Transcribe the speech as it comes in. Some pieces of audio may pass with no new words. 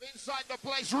Inside the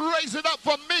place, raise it up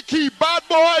for Mickey Bad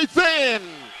Boy Thin.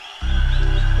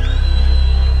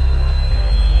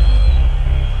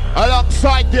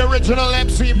 Alongside the original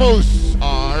MC Moose.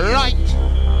 Alright.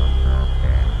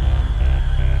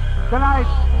 Tonight,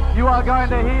 you are going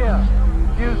to hear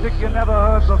music you never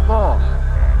heard before.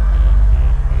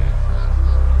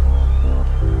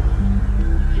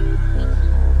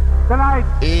 Tonight,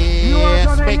 you are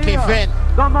going to hear Finn.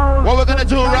 What we're gonna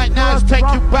do right now is take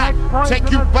you back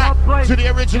to the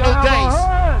original days.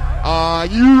 Are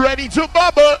you ready to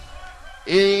bubble?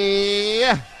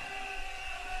 Yeah.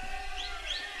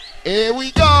 Here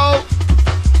we go.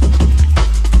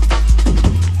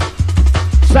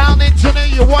 Sound engineer,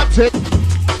 you want it?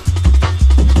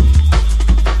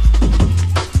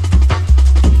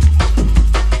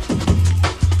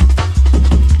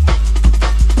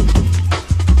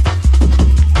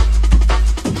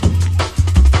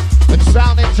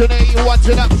 Sound engineer, you want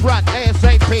it up front,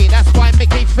 ASAP, that's by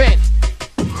Mickey Finn.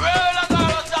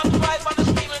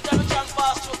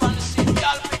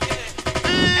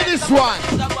 This one.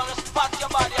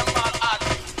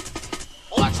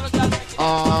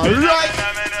 Alright.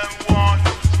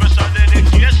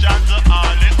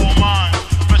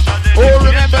 Who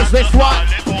remembers this one?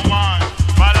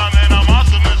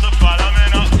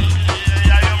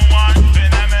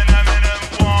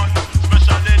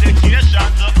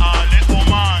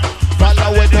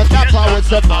 Follow with the dapper, with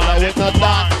the follow with the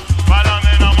dapper.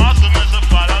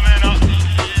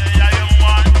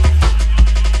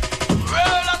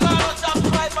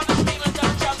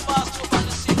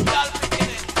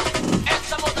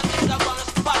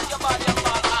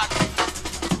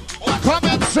 Come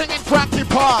and sing in Cracky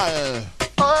Paul.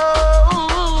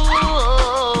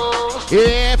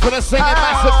 Yeah, for the singing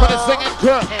massive, for the singing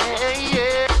crew.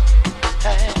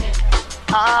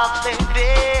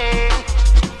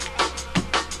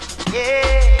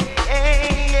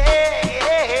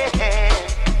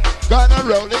 Gonna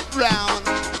roll it round.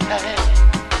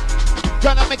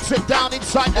 Gonna mix it down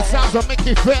inside the sounds of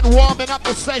Mickey Finn warming up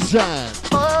the session.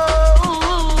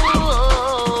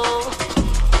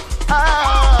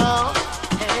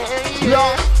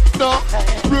 No,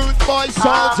 rude boy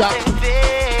soldier.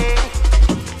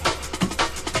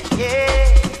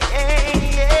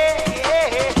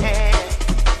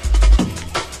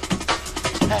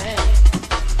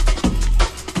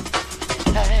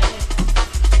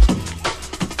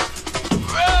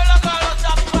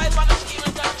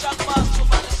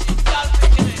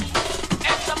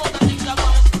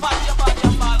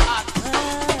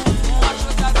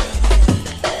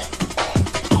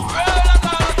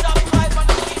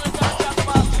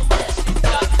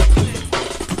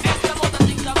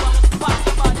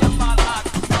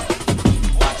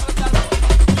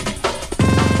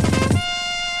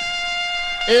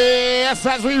 Yes,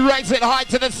 as we raise it high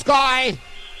to the sky.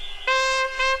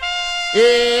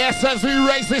 Yes, as we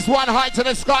raise this one high to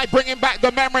the sky, bringing back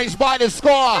the memories by the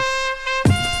score.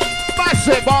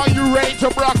 Massive, are you ready to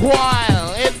rock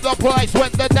wild? In the place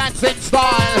with the dancing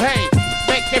style. Hey,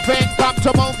 make your thing, come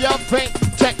to move your feet.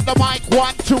 Check the mic,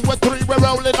 1, 2, or 3, we're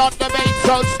rolling on the beat.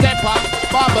 So step up,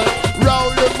 bubble,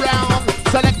 roll around.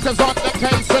 Selectors on the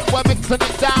case and we're mixing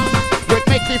it down. With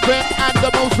Mickey Finn and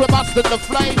the moves, we're busting the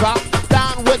flavor.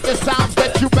 Down with the sounds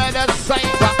that you better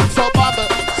savor. So bubble,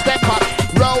 step up,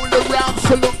 roll around.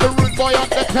 Salute the rude boy on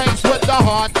the case with the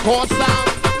hardcore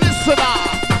sound. Listen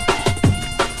up.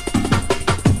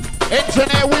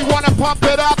 Engineer, we want to pump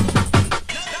it up.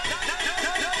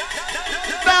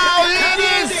 Now it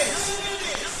is.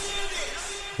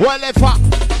 Well, if I...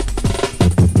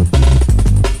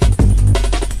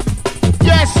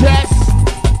 Yes, yes.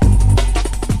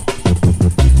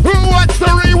 Who wants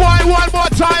to rewind one more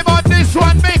time on this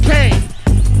one, Mickey?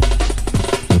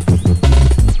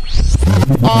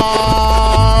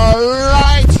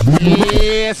 Alright.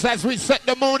 Yes, as we set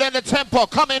the mood and the tempo.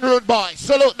 Come in, rude boy.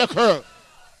 Salute the crew.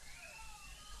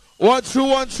 1, 2,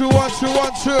 1, 2, 1, 2,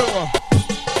 1, 2.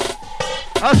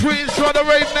 As we intro the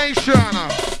Rave Nation.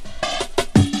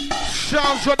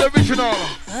 Sounds for the original.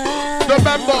 The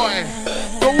bad boy.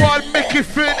 The one Mickey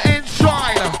Finn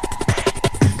inside.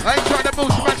 I ain't trying to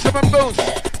boost, maximum boost.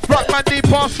 Frontman D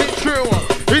passing through.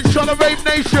 Inside the Rave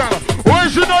Nation.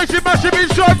 Where's the noisy massive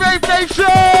inside Rave Nation?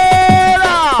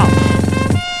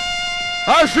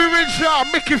 As we reach out,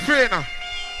 Mickey Finn.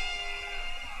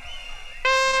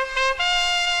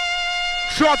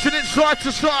 Charging it side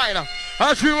to side.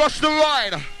 As we rush the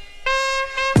ride.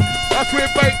 As we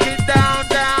break it down,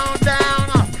 down,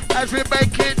 down. As we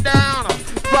break it down.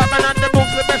 Frontman and the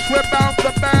moves, the best we're bound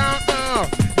to bound.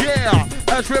 Yeah,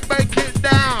 as we break it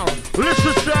down.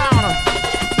 Listen sound.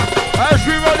 As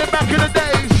we roll it back in the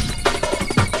days.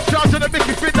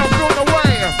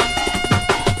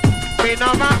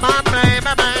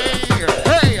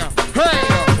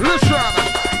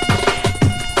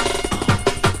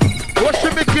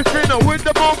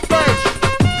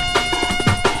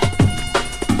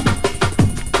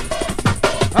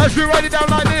 As we write it down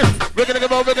like this, we're gonna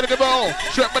go,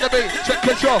 check for the beat, check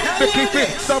control, Mickey Fit,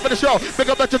 start for the show, big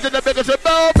up the judge and the biggest and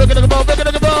bow, we're gonna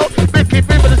go, Mickey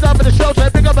Fit for the start for the show, say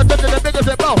big up the judge and the biggest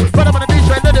and bow, put them on the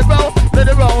DJ, let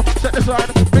it roll, set the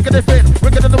sign, we're gonna fit, we're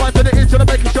gonna the one to the inch and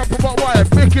make it jump from what wire,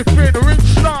 Mickey Fit,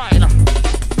 rich line.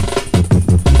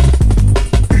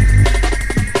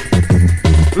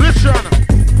 Listen,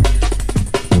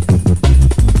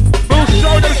 we'll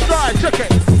show them slide, check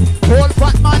it. Whole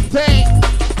fat man thing.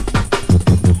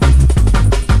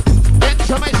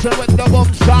 Intermission with the boom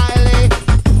Charlie.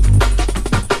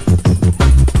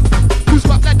 Who's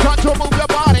got that time to move your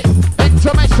body?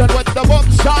 Intermission with the boom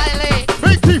Charlie.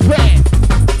 Mickey Fair.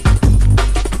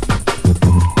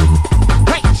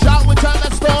 Hey, shall we tell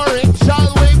the story?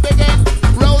 Shall we begin?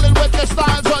 Rolling with the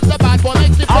styles on the bad boy.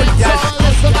 Mickey Fair. So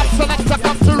listen up, selector,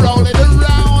 come to roll it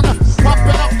around.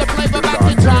 Pumping up the flavor back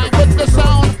in time with the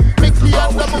sound. Mickey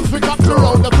and the moves, we come to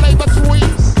roll the flavor sweet.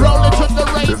 Roll it to the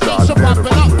rave nation,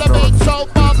 pumping up the beat, so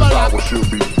bubble up. Should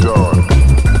be done.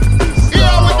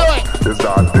 Yeah, we do it. It's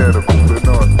identical to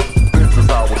none. This is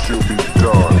how it should be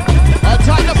done.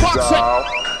 Time to box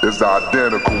it. It's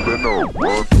identical to none.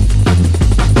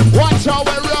 Watch how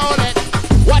we roll it.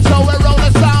 Watch how we roll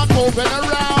the sound moving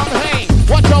around. Hey,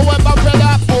 watch how we bubble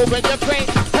up, moving your feet.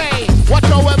 Hey, watch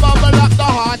how we bubble up the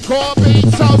hardcore beat.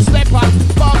 So step up,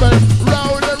 bubble,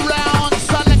 roll around.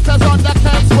 Selectors on the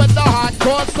case with the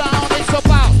hardcore sound. It's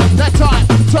about the time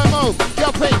to move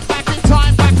your feet back in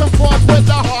time, back and forth with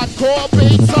the hardcore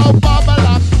beat. So bubble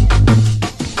up.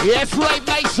 Yes, Rave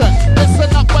Nation,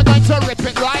 listen up, we're going to rip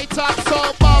it right up.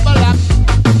 So bubble up.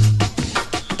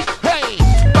 Hey,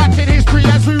 back in history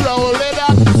as we roll it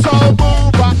up. So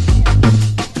move up.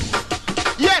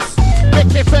 Yes,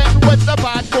 Mickey Finn with the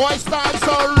bad boy style.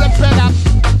 So rip it up.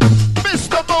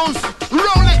 Mr. Moose,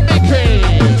 roll it, Mickey.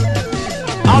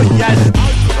 Oh yes.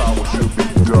 How it should be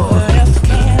done.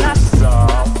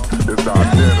 It's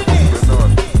identical to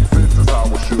none. This is how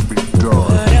it should be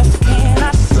done.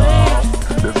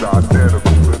 It's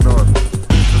identical to none.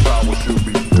 This is how it should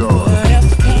be done.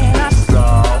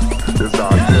 It's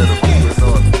identical to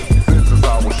none. This is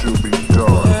how it should be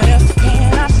done.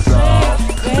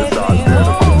 It's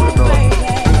identical to none.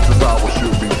 This is how it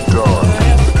should be done.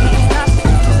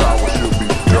 This is how it should be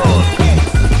done.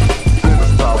 This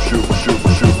is how it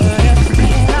should be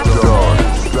done.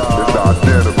 It's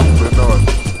identical to none.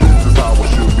 This is how it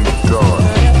should be done.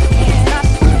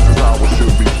 This is how it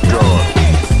should be done.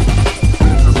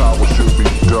 This is how it should be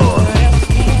done.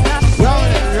 Roll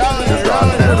it, roll it, It's roll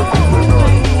it. identical to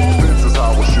none. This is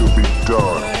how it should be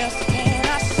done.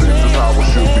 This is how it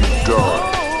should be done.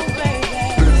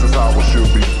 This is how it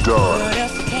should be done.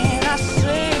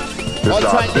 All It's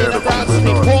time in the identical ground, to Steve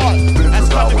none. Paul. This That's is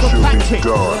how coming it from should be Patsy.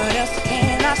 done.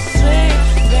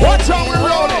 Watch how we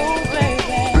rolling.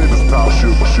 This is how it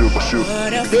should be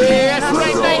Yes,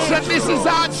 Rave Nation, this is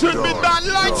how it should be done.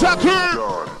 Light a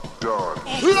curve, done.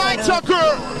 light a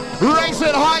curve. Raise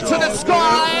it high to the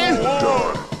sky.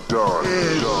 Done.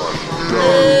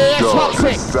 Yes, Foxy.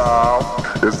 This style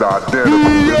is identical to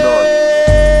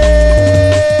none.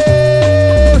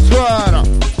 Yes, man.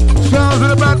 Sounds of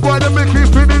the bad boy, the Mickey's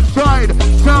been inside.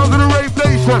 Sounds of the Rave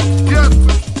Nation. Yes.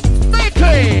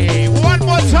 Mickey, one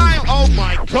more time. Oh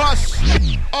my gosh.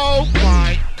 Oh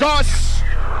my gosh.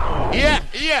 Yeah.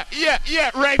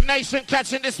 Rave Nation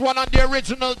catching this one on the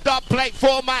original dub plate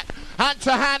format. Hand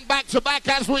to hand, back to back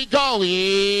as we go.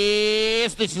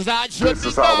 Yes, this is how it should This be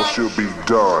is how it done. should be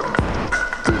done.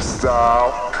 This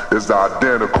style is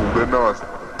identical to none.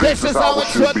 This is how it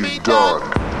should be done.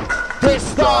 This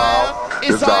style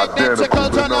is identical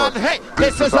to none. Hey,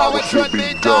 this is how it should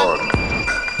be done.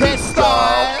 This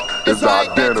style is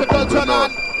identical to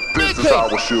none. This is how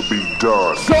it should be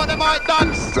done. Show them how it done.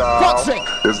 This style Foxy.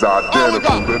 is All we identical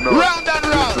got. to none. Round and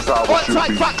round. This is how One it should time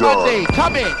be Fat done. Monday.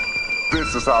 Come in.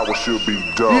 This is how it should be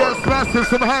done. Yes, massive,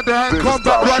 some hand-to-hand This combat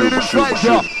style running should inside be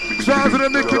ya. Sounds of the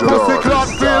Mickey done. Pussy Clark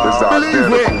This Finn. style is Believe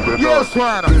identical it. to Yes,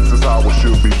 none. man. This is how it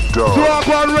should be done. Drop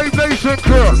on Rave Nation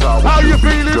crew. This is how it How you should be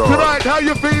feeling done. tonight? How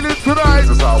you feeling tonight? This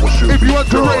is how it should If be you want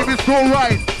to done. rave, it's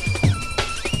alright.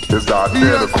 It's Yes,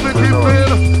 identical to Mickey none.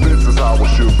 Finn. This is how it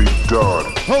should be done.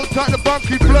 Hold tight the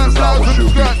funky blood, This is how it thousand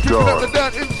should be skirt, kicking up done. the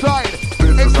dirt inside. This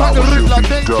is Inside how the it should Riddler, be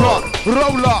danger, done.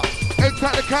 roller.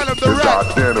 Inside the can of the It's rack.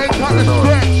 identical Inside to the none.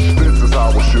 stretch. This is how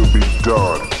it should be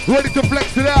done. Ready to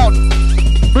flex it out.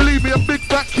 Believe me, a big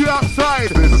fat queue outside.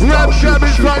 This is how Ram it Jam should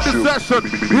inside the be session.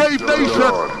 done. Rave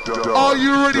Nation, Done. are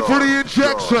you ready for the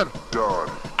injection? Done.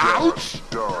 Ouch.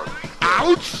 Done.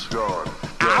 Ouch. Done.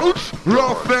 Ouch.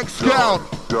 Raw flex scout.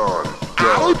 Done.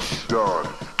 Ouch. Done.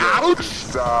 Ouch.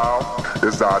 Style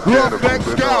is Raw identical flex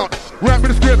to scout. none. rap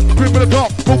with the script, grip with the top,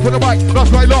 move for the mic, that's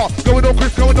right law. Going on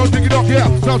Chris, going on dig it up, yeah.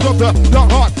 Sounds of the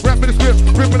dark heart, rap with the script,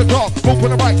 grip with the top, move for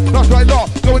the mic, that's right law.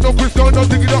 Going on Chris, going on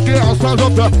dig it up, yeah. Sounds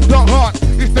of the dark heart,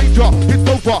 it's danger, it's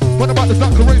over. What about the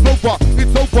Zaka Race Rover?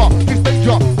 It's over, it's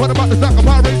danger. What about the Zaka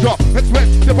Power Ranger? X-Men,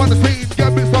 step on the scene,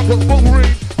 get me stuck with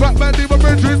Wolverine. Batman, leave a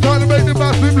venture, time to make the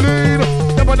massive lead.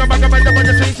 Step on the back, I'm on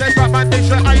the scene, say Batman, they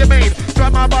say I am mean.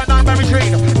 Drive my bike, now Mary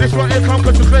Jane. This one here come,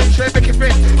 cause the clean, say make it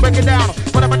fit, break it down.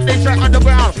 What I'm gonna DJ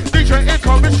underground, DJ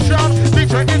income, Mr. Sean,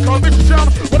 DJ income, Mr. Sean.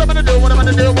 What I'm gonna do, what I'm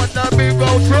gonna do, what the beat go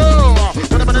through.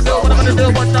 What I'm gonna do, what I'm gonna do,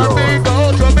 what the beat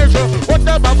go through. Mission, what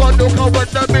the I'm gonna do, what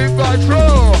the beat go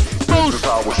through. Boost,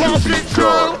 bounce it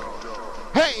through.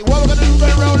 Hey, what we're gonna do,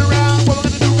 gonna roll around. What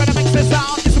we're gonna do, gonna mix the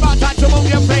sound. It's about time to move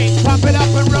your feet, pump it up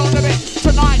and roll a bit.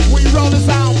 Tonight we roll the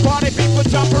sound, party people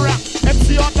jump around.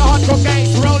 MC on the hot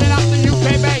case, rolling up the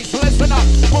UK bass. Listen up,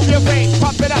 move your feet,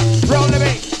 pump it up, roll the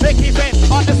beat. They keep it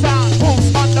on the sound,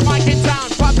 boost on the mic in town.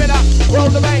 Pump it up,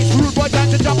 roll the bass. Rude boy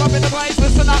trying to jump up in the place.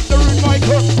 Listen up, the rude boy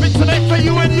crew, mixing it for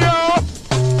you and you.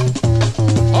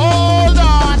 Hold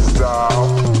on,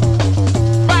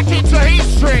 back into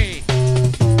history.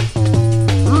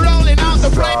 The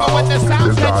flavor with the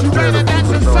sounds that you better dance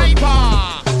and savor.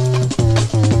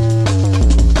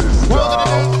 What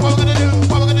we're gonna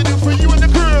do for you and the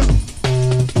crew.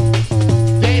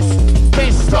 This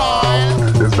style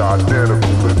is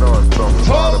identical to none. Some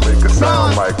try to make it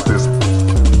sound like this.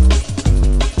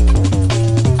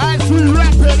 As we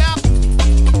wrap it up,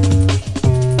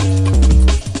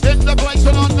 in the place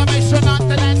and on the mission, on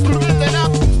the dance to build it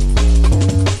up.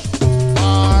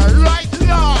 Alright,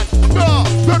 Lord,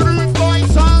 the rude boy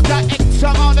sound, the X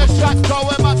amount of shot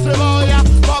going massive, oh yeah.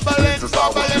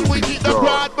 Bubbling, we keep the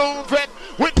crowd moving.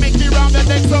 With Mickey round the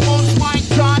neck, some moves mic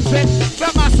charging.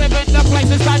 The massive in the place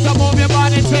is time to move your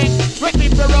body ting. We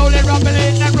keep the rolling,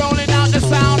 rumbling and rolling out the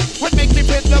sound. With Mickey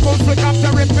fit the moves, we come to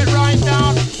rip it right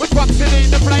down. With boxing in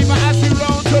the flavor as we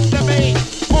roll to the beat.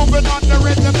 Moving on the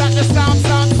rhythm that the sound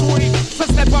sounds sweet. So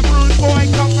step up, rude boy,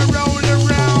 come and roll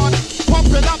around.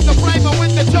 Pumping up the flavor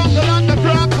with the jungle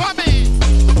underground coming.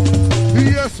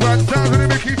 Yes, man, sounds of the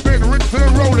Mickey Finn, rinsing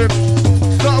and rolling.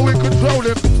 Start with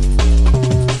controlling.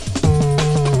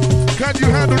 Can you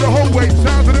handle the whole weight?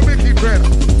 Sounds of the Mickey Finn.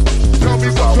 Tell me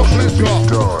what's your pleasure.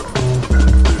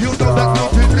 You know that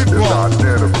nothing live is one.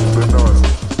 identical to none.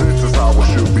 This is how it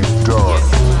should be done.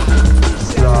 This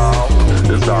style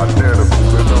is identical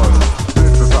to none.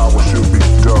 This is how it should be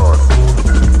done.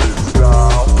 This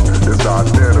style is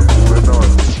identical to none.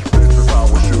 This is how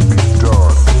it should be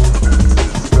done.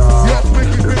 This style Yes,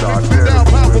 Mickey Finn, is mix it down, pound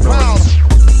for identical to none. pound.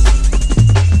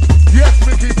 Yes,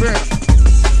 Mickey Finn.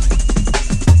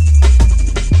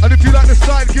 And if you like the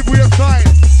style, give me a sign.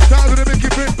 Sounds of the Mickey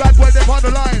Finn, bad boy, they're on the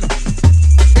line.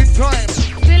 In time.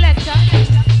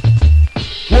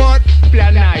 What?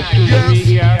 Plan night to be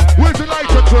here. Yes. Where's the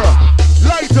lighter crew?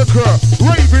 Lighter crew.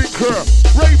 Raving crew.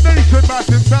 Rave Nation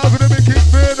massive. Sounds of the Mickey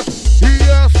Finn.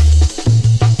 Yes.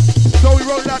 So we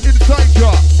roll that inside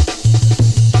jar.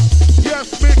 Yes,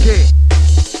 Mickey.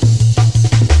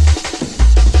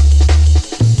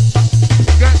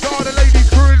 Get all the ladies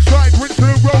crew inside, rinsing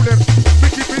and rolling.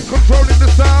 Mickey Finn controlling the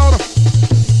sound.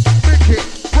 Mickey,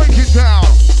 break it down.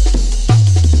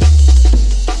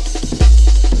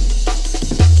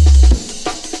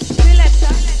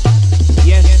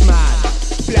 Yes, man.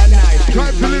 Plan night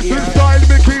Time to to be listen here. style,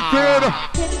 Mickey Finn.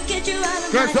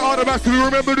 Guys, the other master,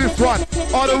 remember this one.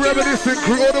 All the reminiscing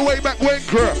crew, all the way back when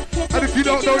crew. And if you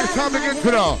don't know, it's time to get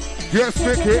to know. Yes,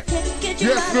 Mickey.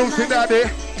 Yes, Milton Daddy.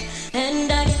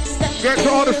 Get to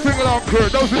all the sing-along crew.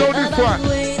 Those who know this one.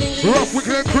 Rough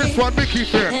Wicked and Chris one, Mickey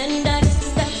Finn.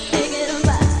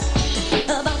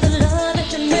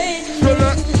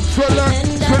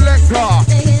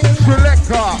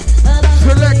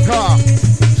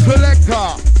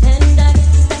 Selector.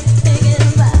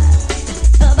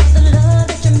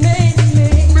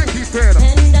 Mickey Finn.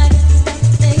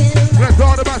 Let's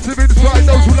all the massive inside.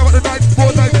 Those who love at the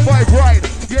 94, 95 ride.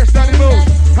 Yes, Danny Mills.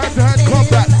 Hand-to-hand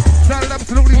combat. Sounding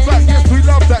absolutely back. Yes, we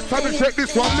love that. Time to check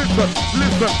this one. Listen.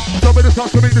 Some of the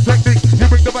songs to make the technique. You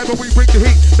bring the vibe and we bring the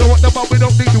heat. Don't want the bump, we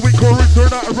don't need the weak. Chorus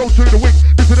turn out and roll through the week.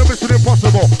 This is a mission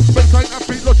impossible. Baseline and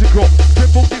beat logical.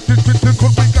 Simple, this is physical.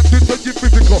 We got to touch it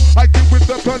physical. I deal with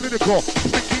the political.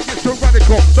 Mickey is so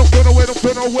radical. Don't turn away.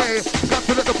 Got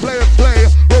to let the players play.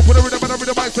 Roll for the rhythm and the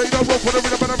rhythm I say. Don't roll for the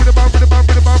rhythm and the rhythm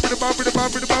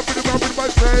I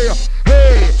say.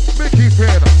 Hey, Mickey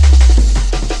Finn.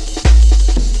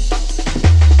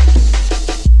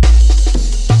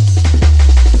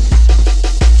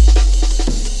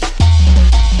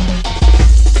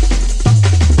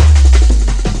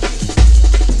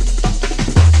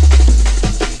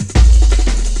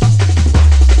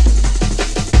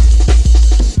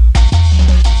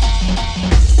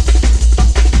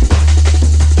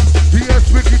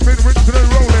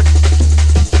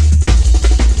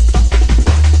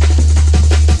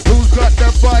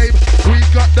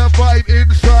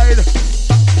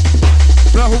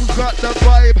 the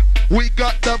vibe. We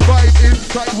got the vibe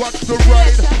inside. What's the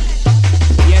ride?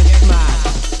 Yes, man.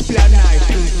 Plan night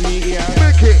to me here.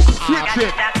 Make it, switch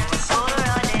it.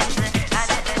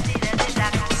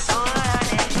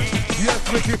 Yes,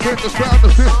 Mickey, bring the sound, the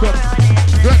system.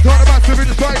 Let's talk about the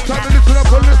inside. Time to listen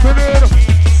up and listen in.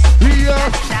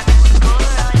 Yes.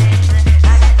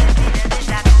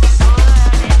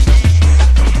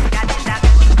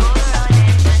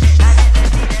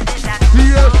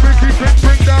 Yes, Mickey,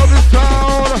 bring down the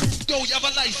sound. Yo, you have a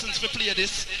license to play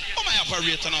this? Oh, my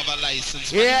operator have a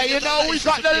license. Yeah, you know we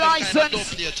got the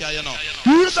license. You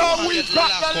know we've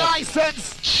got the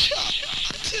license.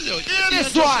 Hear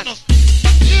this one.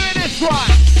 Hear this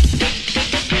one.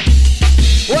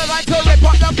 We're going to rip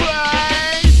up the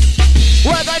place.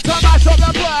 We're going to mash up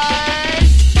the place.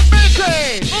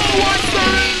 Mickey, who wants to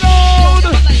reload?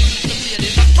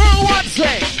 Who wants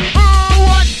it? Who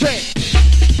wants it?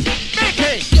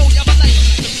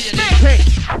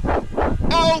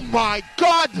 Oh my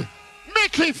God!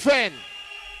 Mickey Finn!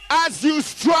 As you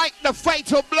strike the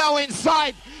fatal blow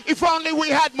inside, if only we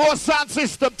had more sound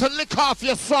system to lick off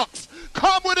your socks.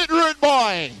 Come with it, rude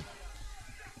boy!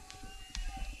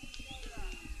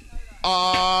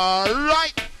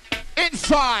 Alright,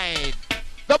 inside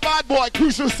the bad boy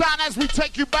crucial sound as we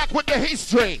take you back with the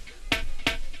history.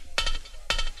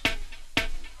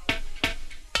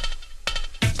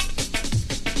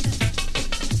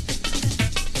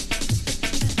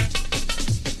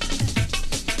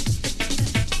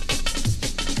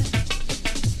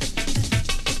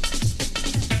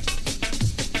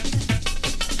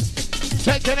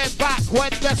 Taking it back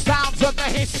with the sounds of the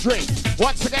history.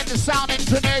 Once again, the sound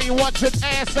engineer, you watch it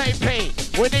ASAP.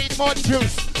 We need more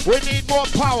juice. We need more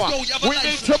power. Yo, we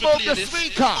need to move the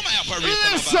speaker.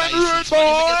 Listen, rude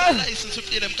boy. License to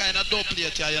play them kind of dope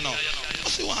later, you know.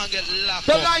 You want to get locked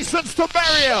the up. License to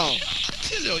burial. I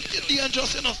tell you, you're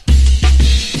dangerous enough.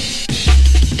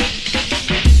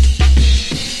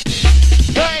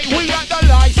 Hey, we got the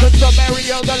license to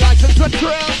burial, the license to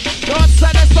drill. Don't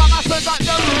say the song, I said got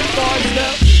the rude boys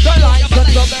still. The license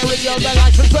to burial, the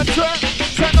license to drill.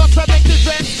 Say don't say make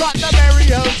defense, got the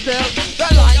burial still. The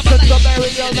license to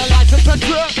burial, the license to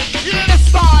drill. You the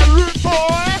star, rude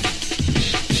boy.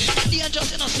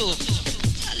 Dangerous enough, so.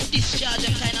 Discharge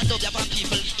them kind of dub upon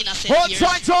people in a set Hold years.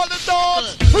 tight to all the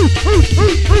doors.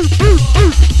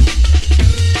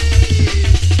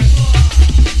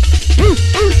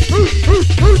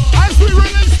 As we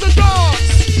release the dogs.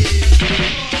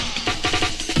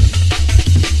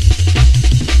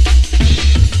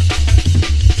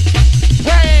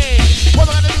 Hey, what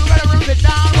we're gonna do, gonna root it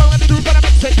down. What we're gonna do, gonna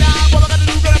mix it down. What we're gonna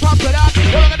do, gonna pump it up.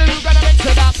 What we're gonna do, gonna mix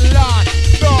it up. Lord,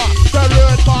 the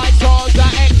rude boy soldier,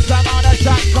 X amount of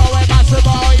shots going massive,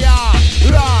 oh yeah.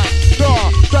 Lord,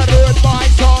 the rude boy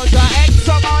soldier, X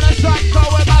amount of shots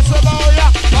going massive, oh yeah.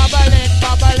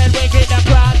 Bubbling, we get the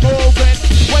crowd moving.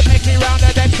 We make me round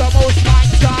the deck, the most mic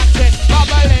chanting.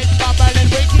 Bubbling,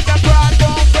 we keep the crowd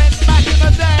moving. Back in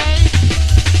the day.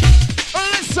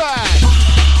 Listen.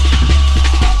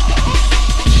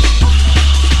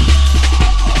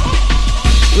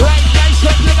 Right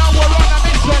nation, you know we're on a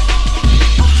mission.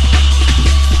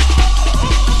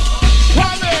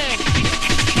 Coming.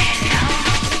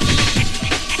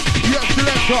 Yes,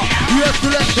 selector.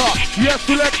 Yes,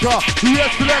 selector.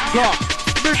 Yes, selector.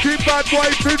 Mickey Bad Boy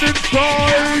been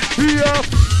inside here.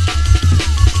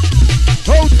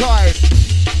 Hold tight.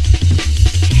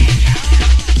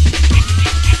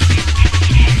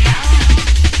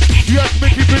 Yes,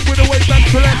 Mickey been with the way back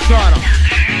selector.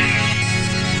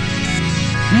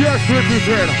 Yes, Mickey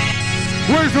been.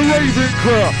 Where's the raving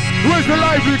crew? Where's the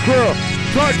lively crew?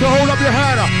 Try to hold up your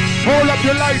hand, hold up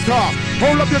your lighter,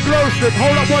 hold up your glow stick,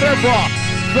 hold up whatever.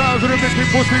 Sounds of the Mickey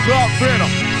pussy drop, finna.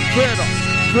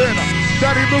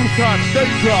 Daddy Mooson,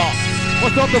 danger.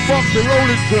 What's up the Foxy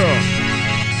rolling girl?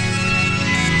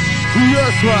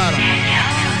 Yes, man.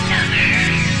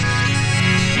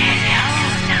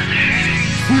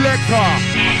 Selector.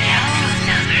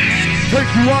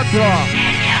 Take you under.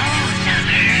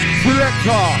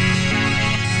 Selector.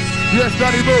 Yes,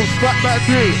 Daddy Moose, Fatman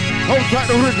D. Hold tight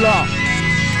the Riddler.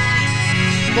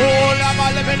 All of my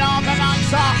living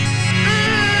organizer.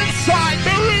 Inside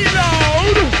the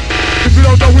reload. If you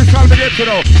don't know which time to get to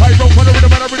know, I don't want to read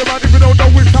about if you don't know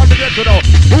which time to get to know.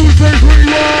 Who says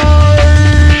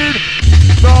rewind?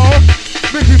 No,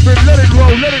 Mickey Finn, let it roll.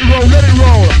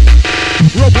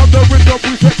 Rope on the window,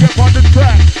 we take it on the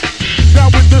track.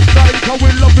 Now with the style, how we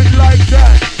love it like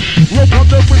that. Rope on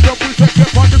the window, we take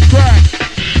it on the track.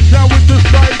 Now with the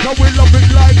style, how we love it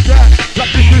like that.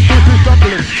 Like this is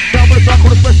juggling. Now with the back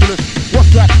of the specialist. What's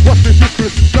that? What's this?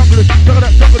 Juggling.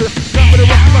 Jungle it.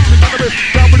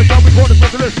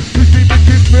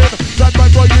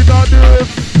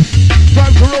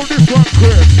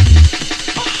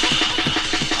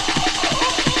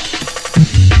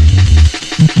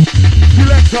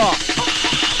 selector.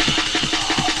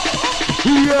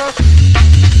 Yeah.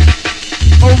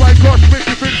 Oh my gosh,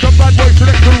 Mickey Finn, some bad boy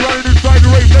selector running inside the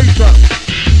Rave Nation.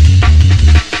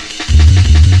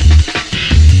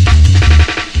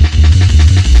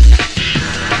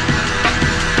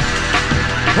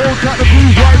 Hold tight the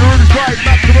groove rider inside,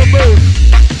 maximum move.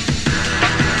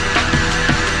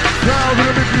 Now to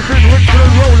the Mickey Finn, Winston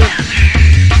and rolling.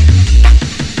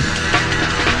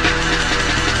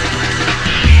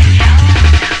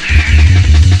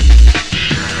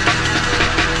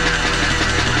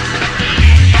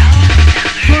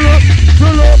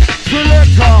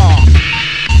 Selector.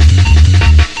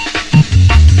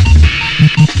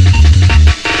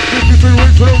 Mickey Finn,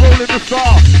 Winston and rolling the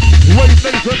star. Wave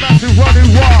Nation, massive running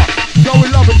war. So we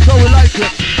love it, so we like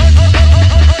it.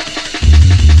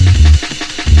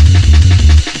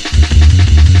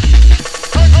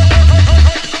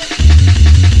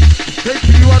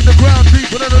 Taking you underground,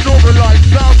 deeper than the northern light,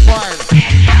 South Pine.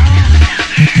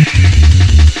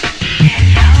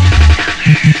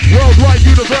 Worldwide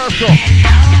universal.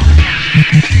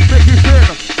 Mickey Finn.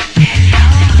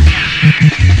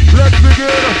 Let's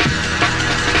begin.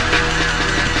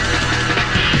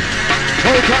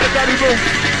 Hold tight the daddy boom.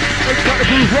 Ain't trying to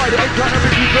groove rider, ain't trying to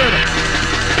Mickey Finn.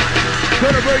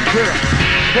 Celebration.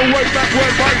 Go way back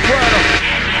where Mike Werner.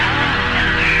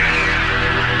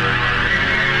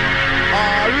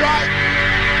 Alright,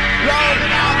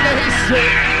 rolling out the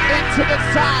history into the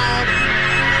sound.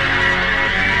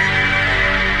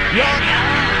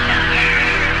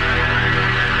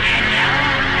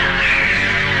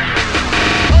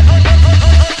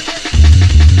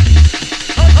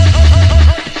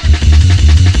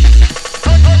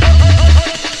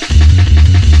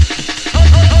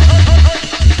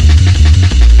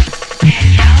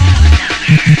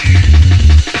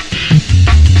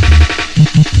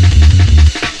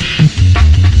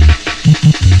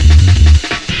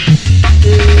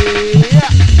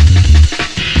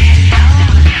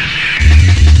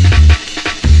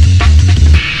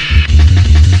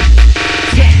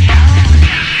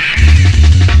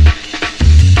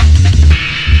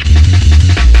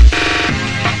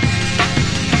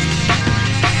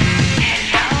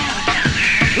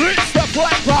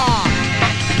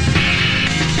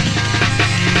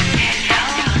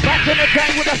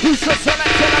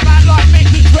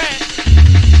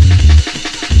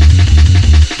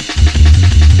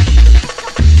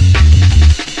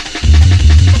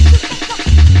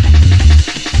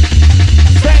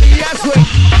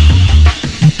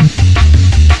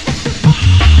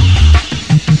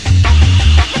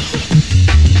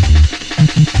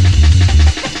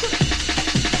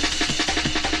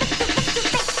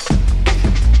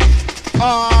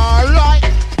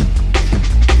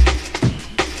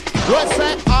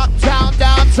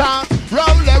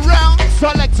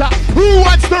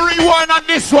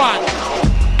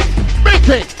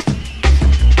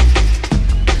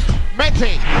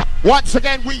 Once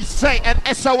again we say an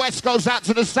SOS goes out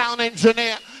to the sound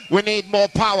engineer. We need more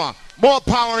power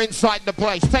inside the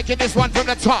place. Taking this one from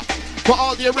the top for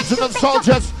all the original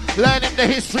soldiers, learning the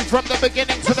history from the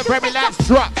beginning to the very last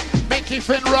drop. Mickey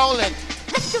Finn rolling.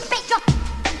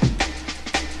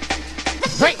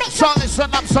 Hey, so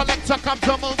listen up, selector, come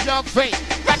to move your feet.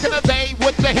 Back in the day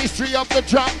with the history of the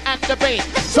drum and the beat.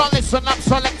 So listen up,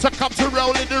 selector, come to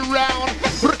rolling around.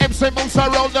 MC moves, I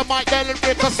roll the mic, they'll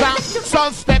rip a sound.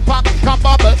 So step up, come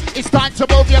bubble, it's time to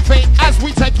move your feet as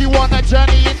we take you on a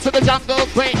journey into the jungle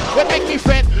beat. With Mickey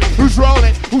Finn, who's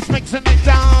rolling, who's mixing it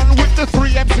down. With the 3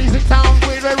 MCs in town,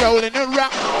 we're rolling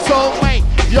around. So make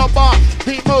your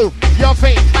body move, your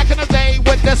feet. Back in the day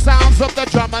with the sounds of the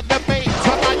drum and the beat.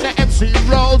 Tonight the MC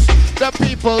rolls, the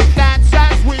people dance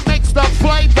as we mix the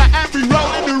flavor and we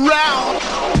rolling around.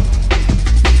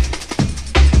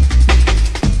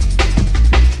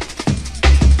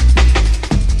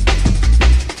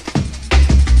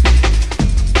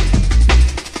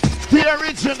 The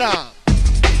original.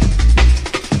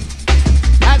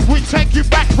 As we take you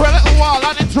back for a little while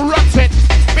uninterrupted,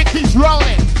 Mickey's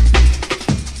rolling.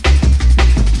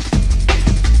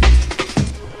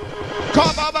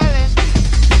 Come on,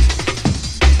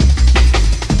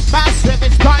 massive,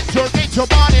 it's time to get your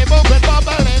body moving,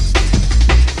 bubbling.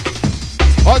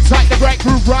 On tight, the great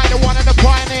groove rider, one of the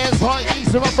pioneers, high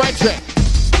ease of a friendship.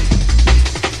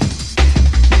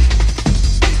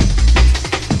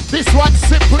 This one's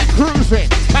simply cruising,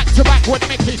 back to back with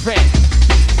Mickey Finn.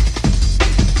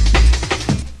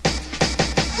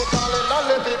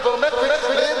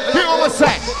 Hear what we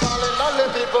say.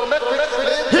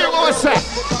 Hear what we say.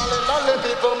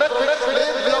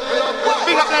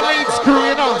 Big up the Leeds crew,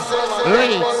 you know.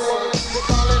 Leeds.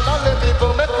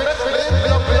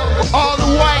 All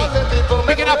the way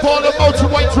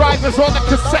drivers, all the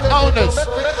cassette owners,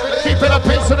 keeping a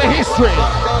piece of the history.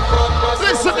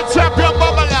 Listen to Champion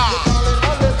Bubala.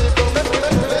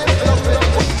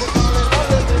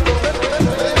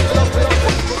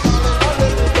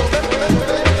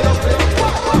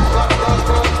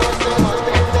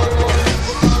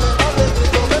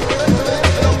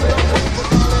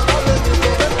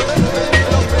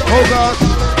 Oh God.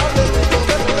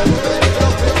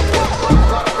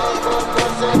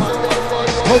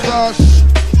 Oh gosh.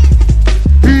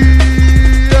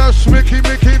 Yes, Mickey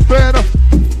Finn.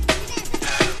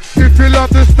 If you love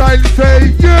the style,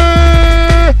 say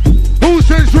yeah. Who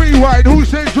says rewind? Who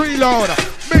says reload?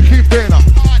 Mickey Finn.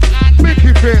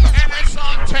 Mickey Finn.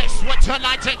 Test what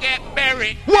tonight to get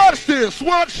buried. Watch this,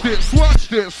 watch this, watch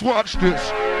this, watch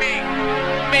this.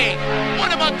 Me,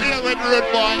 what am I doing, rude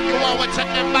boy? You always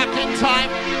take them back in time.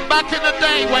 Back in the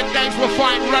day when days were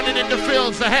fine, running in the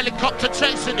fields, a helicopter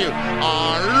chasing you.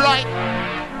 Alright.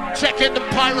 Checking the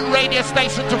pirate radio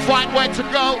station to find where to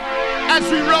go. As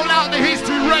we roll out the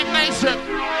history, Rain Nation.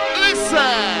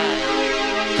 Listen.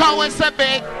 Cohen's a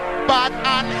big, bad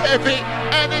and heavy.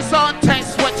 And it's on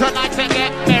test what tonight to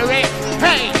get buried.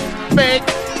 Hey, big,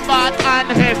 bad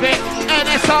and heavy. And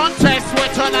it's on test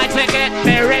what tonight to get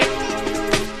buried.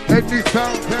 Any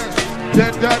sound test,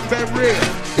 dead and very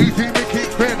easy Mickey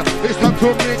Finn, it's time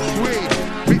to mix weed.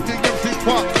 Beat the MC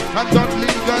Fox and done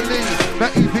legally. The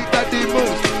easy daddy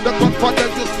moves, the Godfather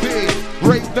you see.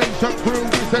 Raise Nation crew,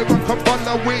 we say run come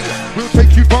follow we. We'll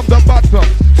take you from the bottom,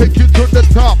 take you to the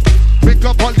top. Pick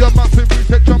up all your massive, we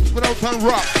say jumps without a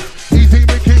rock. Easy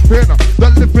Mickey Finn,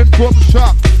 the living boom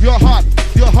shop. You're hot,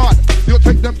 you'll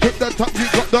take them to the top.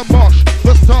 You got the mosh,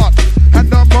 the start,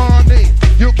 and the money.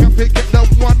 You can pick it the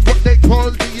one what they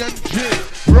call DNG.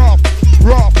 Rough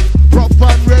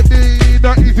and ready.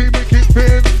 The easy Mickey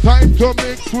Finn, time to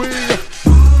mix with.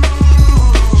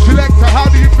 Selector, how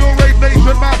do you feel, Rave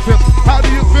Nation Massive? How do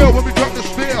you feel when we drop the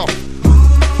steel?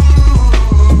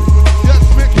 Yes,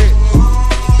 Mickey.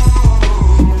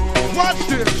 Watch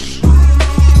this.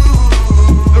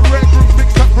 The red group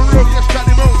mix up for real, yes,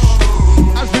 Daddy Moose.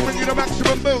 As we bring you the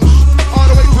maximum boost. All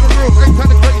the way to the roof, ain't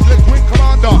the crazy, let's win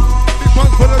commander.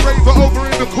 One's for the raver over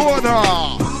in the corner.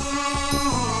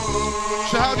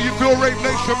 So how do you feel, Rave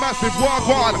Nation Massive? Walk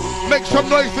on. Make some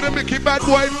noise for the Mickey Bad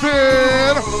Boy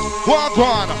Finn. Walk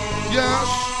on. Yes.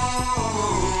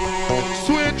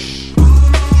 Switch.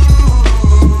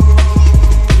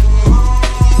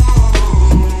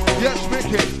 Yes,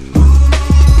 Mickey.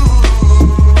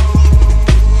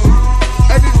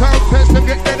 Anytime test them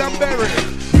get dead and buried.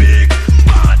 Big,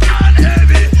 bad and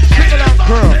heavy. Sing along,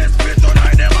 girl. Yes.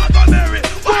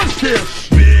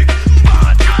 Big,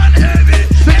 bad and heavy.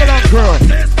 Sing along, girl.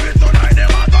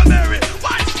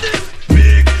 Watch this.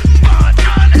 Big, bad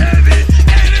and heavy.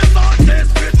 And it's on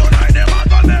test with tonight. Them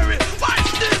are gonna marry.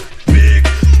 Watch this. Big,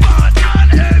 bad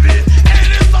and heavy.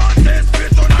 And it's on test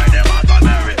with tonight. Them are gonna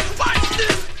marry. Watch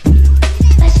this.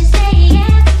 Let's just say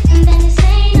yes, and then you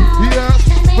say no. Yes.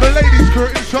 For the ladies, girl,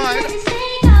 inside.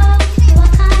 What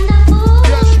kind of fool?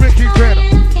 Yes, Mickey Finn.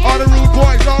 All the rude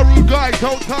boys, all rude guys,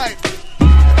 hold tight.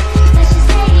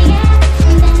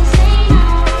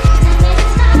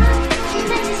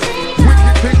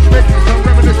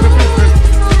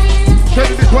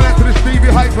 Sending this one out to the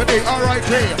Stevie Hyper Day, alright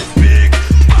here. Big,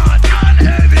 bad and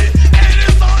heavy. And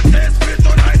it's on test with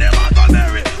tonight. Them are gonna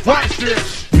marry. Watch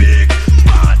this. Big,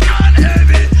 bad and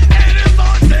heavy. And it's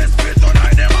on test with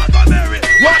tonight. Them are gonna marry.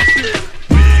 Watch this.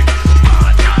 Big,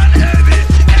 bad and heavy.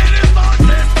 And it's on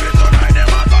test with tonight. Them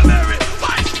are gonna marry.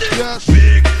 Watch this. Yes.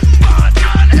 Big, bad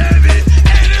and heavy.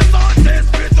 And it's on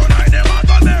test with tonight. Them are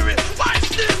gonna marry.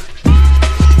 Watch this.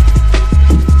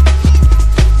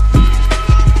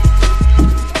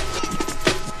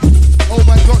 Oh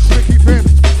my gosh, Mickey Finn.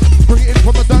 Bring it in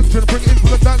from the dungeon, bring it in from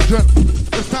the dungeon.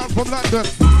 The sound from London.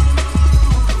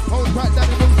 Hold tight,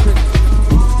 Danny Moosey.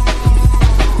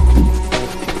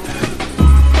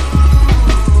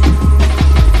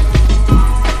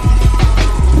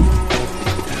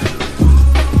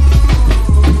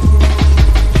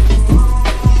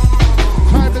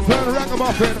 Time to turn a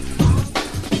ragamuffin.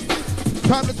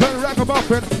 Time to turn a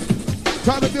ragamuffin.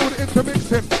 Time to do the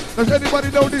intermixing. Does anybody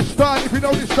know this style? If you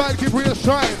know this style, give me a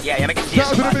sign. Yeah, you make it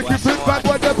Shout to the Mickey Finn Bad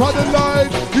Boy, they're on the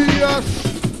line. Yes.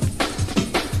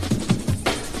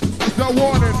 It's a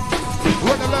warning.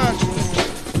 Run alert.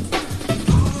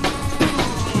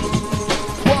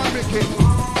 Go on, Mickey.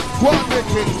 Go on,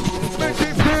 Mickey. Mickey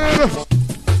Finn.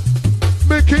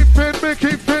 Mickey Finn,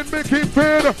 Mickey Finn, Mickey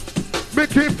Finn.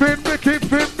 Mickey Finn, Mickey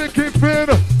Finn, Mickey Finn.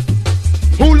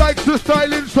 Who likes the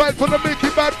style inside for the Mickey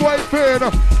Bad Boy Finn?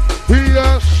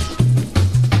 Yes.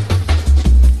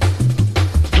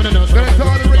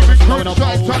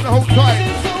 inside, time to hold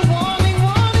tight.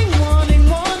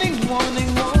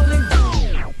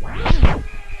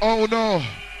 Oh no.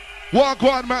 Walk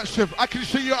on, massive. I can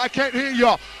see you, I can't hear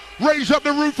you. Raise up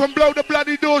the roof and blow the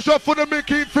bloody doors off for the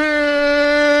Mickey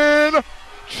Finn.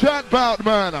 Chat about,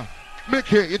 man.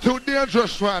 Mickey, you're too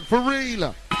dangerous, man. For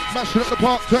real. Mashing up the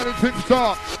park, turning things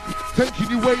dark. Taking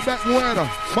you way back when,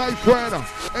 my friend.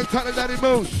 Ain't time the daddy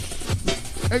moose.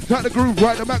 Ain't time the groove,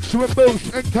 right? The maximum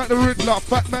boost. Ain't time the Riddler,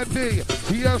 Fat Man D.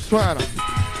 Yes, man.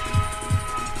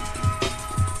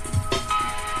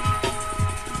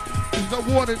 This is a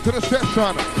warning to the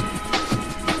session.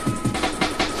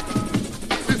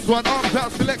 This one, arms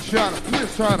out selection.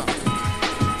 Listen.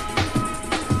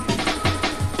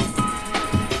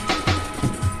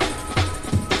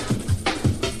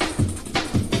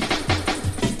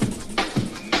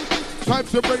 Time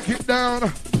to break it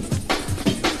down.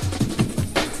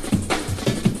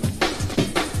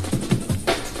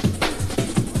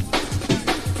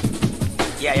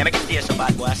 Yeah, you make it stay so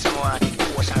bad, boy. Someone take the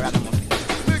force and ragamuffin.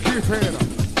 Mickey Finn.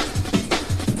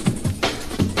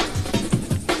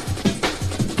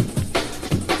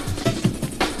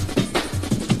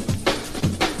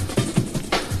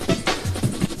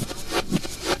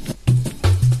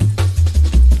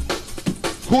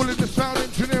 Calling the sound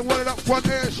engineer, one up one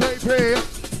ASAP.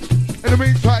 In the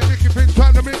meantime, Mickey Finn,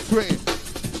 time to mix with.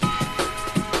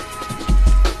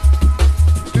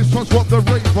 This one's what the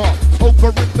raver over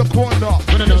in the corner.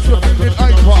 It's the feeling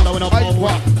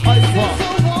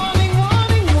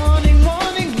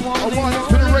I want it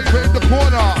to the raver in the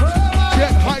corner.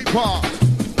 Get hyper.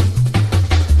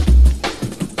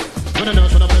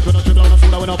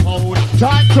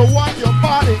 Time to wind your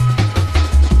body.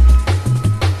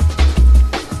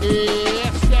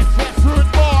 Yes, rude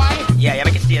boy. Yeah, you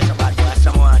make it stay so bad, boy.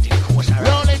 Someone take the force and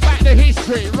ragamuffin. Rolling back the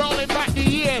history, rolling back the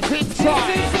years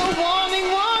inside.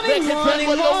 This is a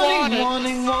warning.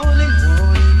 Warning. Oh,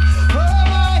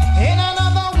 ain't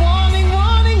another warning.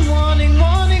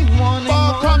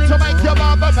 Come to make your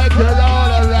mama make you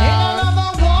roll around.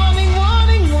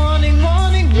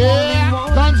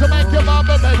 Yeah, come to make your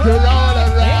mama make you roll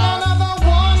around.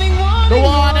 The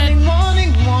warning.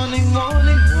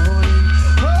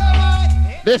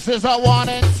 This is a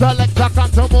warning. Selector,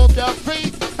 come to move your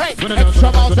feet. Hey, extra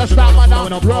amount of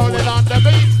stamina, rolling on the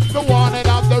beat. The warning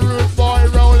of the rude boy,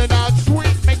 rolling out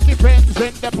sweet. Mickey Finn's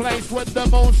in the place with the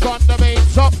moves on the beat.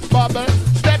 So bubble,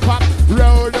 step up,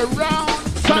 roll around.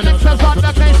 Selectors on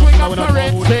the place, we got to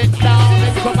rinse it down.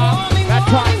 It's about that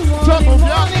time to move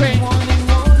your feet.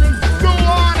 The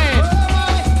warning.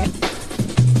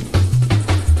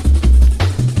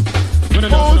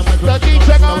 Moves the DJ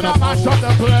gonna mash up the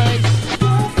place.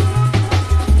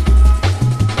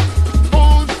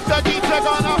 The DJ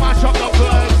gonna mash up the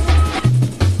place.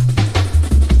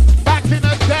 Back in the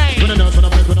day. This is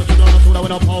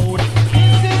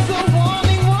a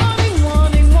warning.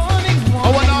 Oh,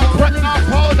 we're not putting our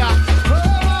powder.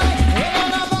 Ain't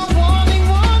another warning.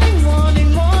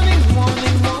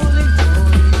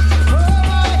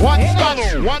 One scotch,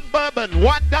 one bourbon,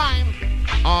 one dime.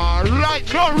 Alright,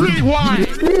 no rewind.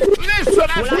 Listen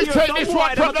as we take this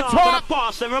one from the top.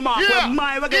 Yeah,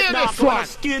 hear this one.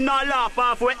 Skin all laugh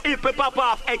off, when hip pop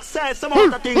off, excess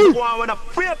amount of things go on when I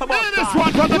free up about Hear this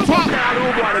one from the top.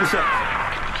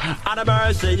 And a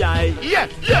mercy, Yeah.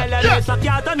 It's a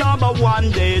cat a number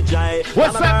one DJ.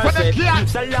 What's that for the cat?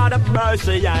 It's a lot of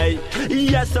mercy,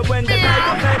 Yes, so when the night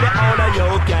go play the out of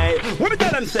UK. What me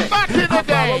tell them say? Back in the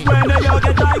day. When the young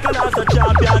get like a lost a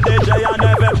champion DJ and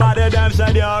everybody them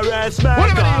say you respect. What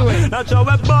am I doing? That's how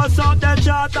we bust out the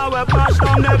chart and we bash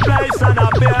down the place and a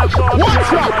beer for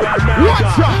Watch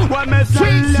out! When me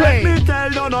say, let me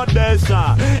tell you not this, The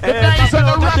days of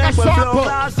the rocket sample.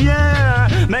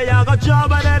 Yeah, me a go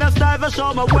job and then a style for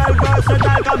show me well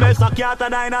versatile. Cause me so cat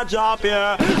and I in a job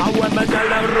here. And when me tell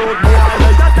them rude boy,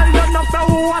 I tell you not for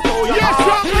who I told you. Yes,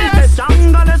 The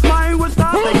jungle is mine, we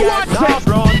start to get dark.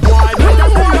 Rude boy, I tell you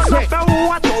not for who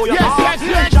I told you.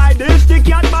 Try this, the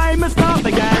cat by me start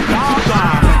to get darker.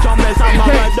 Jump this and my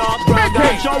dog, break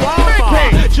and show off.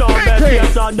 Jump this,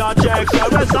 yes, on the checks,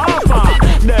 there is offer.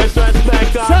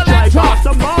 Disrespect, try pass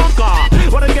the marker.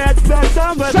 Wanna get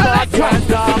better, but not get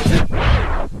dark.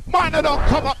 Miner don't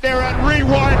come up there and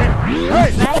rewind it.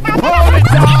 Hey, hold it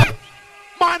down.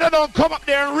 Miner don't come up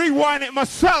there and rewind it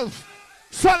myself.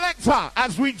 Selector,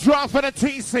 as we draw for the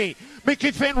TC.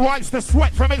 Mickey Finn wipes the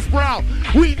sweat from his brow.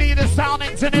 We need a sound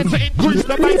engineer to increase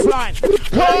the baseline.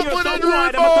 Come with it,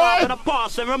 rude boy. And a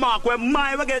pass and remark when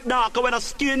mine get darker, when a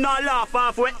skin all laugh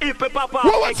off, when hip pop off.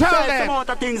 What was tell them? Amount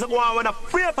of things that go on when a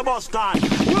free for bus time.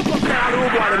 We'll go there,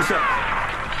 rude boy, them say.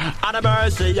 And a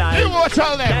mercy, I. You will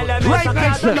tell them. Tell them Great it's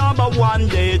nation. the number one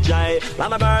DJ.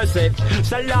 And a mercy,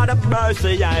 say Lord of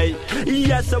mercy, I.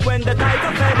 Yes, so when the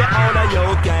tiger fed it all of you,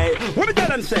 okay. What me tell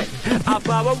them say?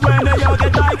 After when the young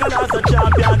get tiger, that's a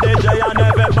champion DJ. And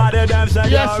everybody them say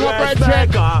yes, you're what a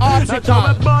respecter. That's how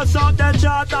we bust out the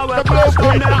chart, and we bust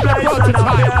on the place. And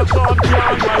I'm here from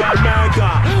John, we're a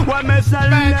maker. When me say,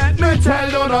 let me tell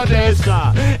you no this.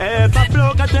 If I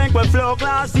flow, I think we flow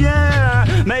last year.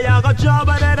 Me I got job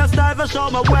and then I start to show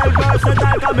my well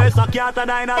versatile. Cause me so cat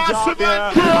and I not job here.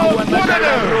 And when me tell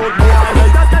them road boy, me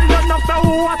just tell you no for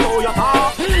who I told you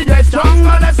talk. Get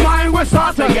stronger, let's find we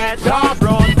start to get top.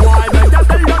 Road boy, me just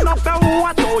tell you no for who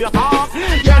I told you talk.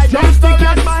 Get just to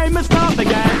get by me start to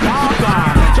get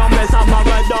top. Show me some of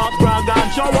my dog brag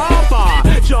and show off.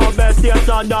 Show me states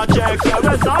on the checks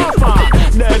here is offer.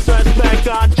 Disrespect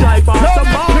and try for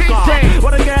some marker.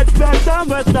 Wanna get better,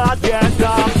 we start get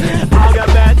up. I'll get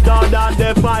better than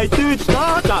the fight to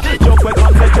start. Joke we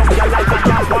come to jump you like a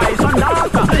cat wise or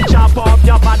not. Chop off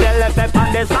your body left up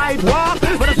on the sidewalk.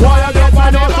 But it's why I get my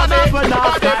nose on it when I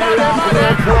skyrock.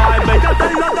 Why me just a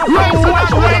lot of food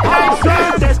watch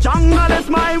me. This jungle is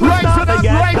mine, we start to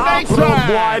get up.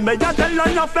 Why me just a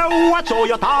lot of food watch all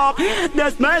your talk.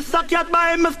 This mess I can't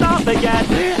buy me start to get.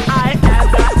 I am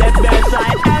the best, I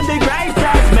am the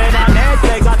greatest. Man on it,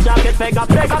 take a jacket, pick up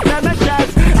them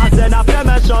chest. As in a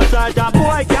famous shot, search a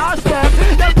boy can't step.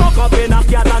 They fuck up in a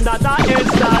cat and that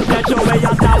instant. Let you way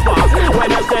a tapper. When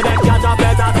you say them cat a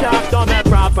better talk to me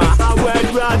proper. I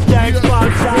went round takes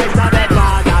both sides of the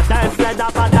border. Then said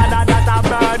up a dada that a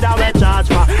murder we charge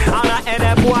for. And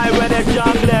any boy with a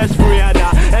jungle is afraid.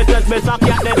 It's just me suck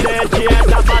at the dead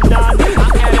chase of a done.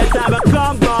 And anytime I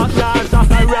come back, dance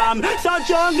off a ram. So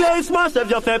jungle is massive,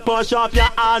 you fi push up your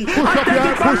hand. Push up your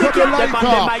hand, push up your line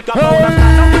car.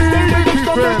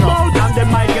 And the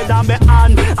mic is on me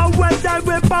hand. And when they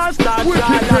will pass that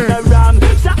side of the ram.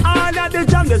 So all of the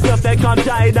jungle stuff they come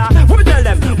China. What me tell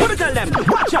them?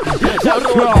 Watch out. The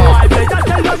road boy, they just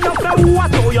tell you nothing. What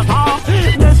do you talk?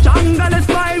 This jungle is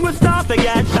mine, we start to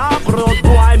get sharp. Road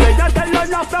boy, they just tell you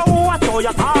nothing. What do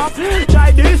you talk?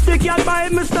 Try this stick and buy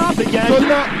me start to get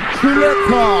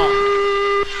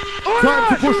time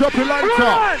to push up the line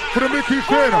car for the Mickey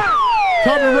Finn.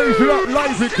 Time to raise it up,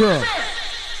 live it, girl.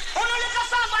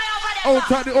 Old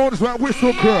time the owners like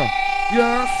whistle, girl.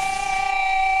 Yes.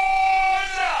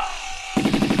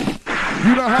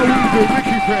 You know how we do,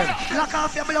 Mickey Finn. Lock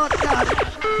off your blood, God.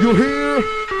 You hear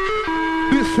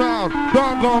this sound,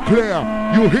 doggone clear.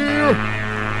 You hear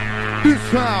this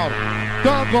sound,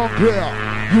 doggone clear.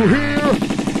 You hear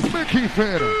Mickey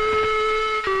Finn.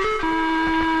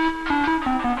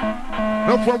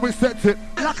 That's when we set it.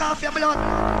 Lock off your blood.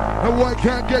 No boy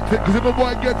can't get it, cause if a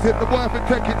boy gets it, the boy have to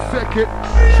take it, check it,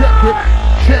 check it,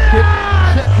 check it,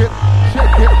 check it,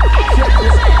 check it, check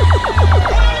it.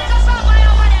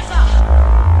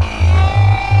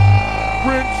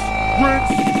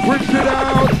 Rinse it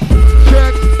out.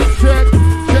 Check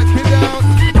it out.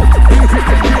 Easy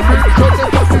to keep it, so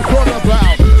that's what it's all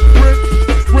about.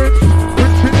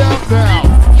 Rinse it out now.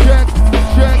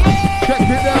 Check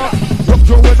it out. Look,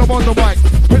 Joe, when I'm on the mic.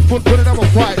 Pitbull put it up a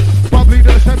fight. Bubbly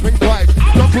to the champagne fight.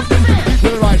 Don't put music to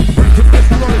the right. Bring some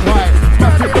Mr. Rolling High.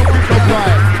 Massive don't be so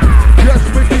bright. Yes,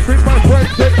 Mickey Finn, my friend,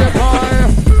 take them high.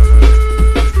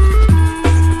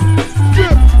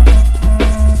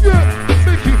 Yeah,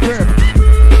 Mickey Finn.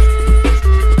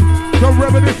 Some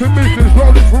reminiscent business,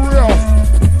 rolling for real.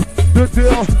 The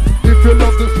deal, if you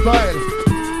love the style,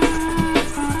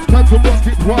 time to rock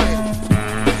it wild.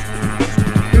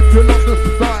 If you love the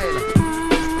style,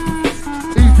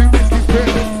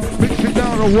 mix it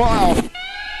down a while.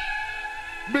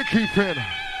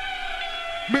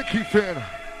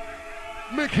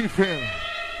 Mickey Finn.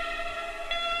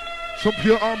 Some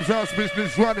pure arms house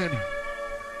business running.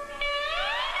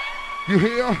 You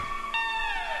hear?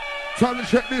 Time to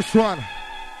check this one.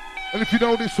 And if you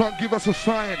know this one, give us a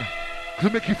sign.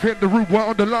 Cause Mickey Finn, the rude boy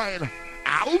on the line.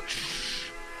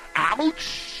 Ouch!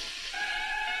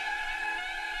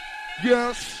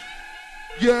 Yes.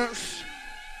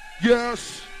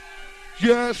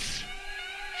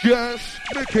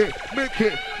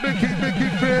 Mickey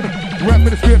Finn. Rap in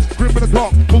the script, grip in the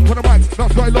talk, boom for the mic,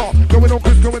 not sky law. Going on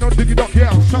Chris, going on Diggy Duck, yeah.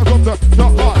 Sounds of the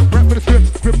not hard. Rap in the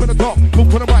script, grip in the talk, boom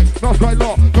for the mic, not sky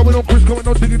law. Going on Chris, going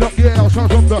on Diggy Duck, yeah.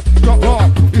 Sounds of the not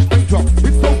hard. It's danger,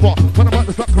 it's so far. When I'm about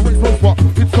to start the race so far,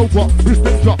 it's so far. It's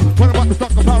danger. When I'm about to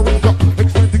start the Power Ranger,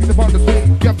 exciting the the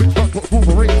scene. Yeah, bitch, that's what's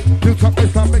Wolverine. New top,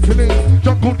 this time making it.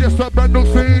 Jungle, yes, a brand new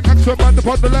scene. Action man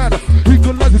upon the land.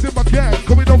 Equalizes in my gang.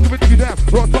 Coming on, give it diggy damn.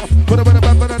 Raw tough. Put a bit of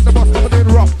and the boss coming in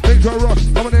rough. Danger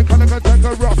rush. Coming in, kind of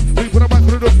tanker rough. People are back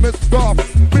to the missed off.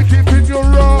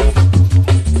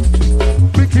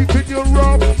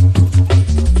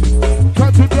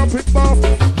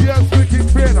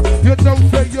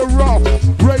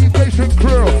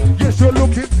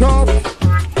 off.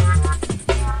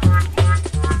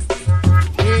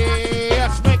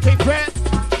 Yes, make it fit.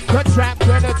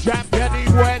 The champion, he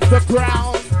wears the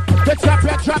crown. The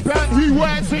champion, he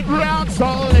wears it round. So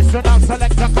listen up,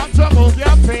 selector, come to move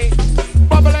your feet.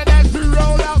 Bubbling as you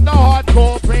roll out the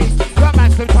hardcore beat. The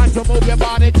massive time to move your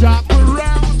body, jump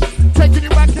around. Taking you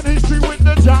back in history with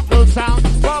the jungle sound.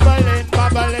 Bubbling,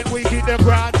 bubbling, we keep the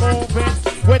crowd moving.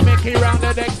 With Mickey round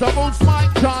the decks, the moves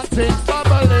mic chanting.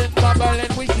 Bubbling,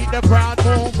 bubbling, we keep the crowd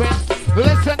moving.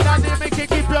 Listen, Danny, Mickey,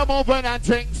 keep you moving and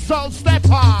drink. So step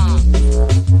on.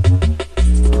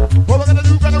 What we're gonna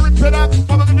do, gonna rip it up.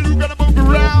 What we're gonna do, gonna move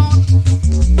around.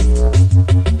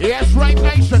 Yes, right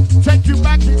nation, take you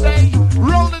back today.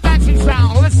 Roll the dancing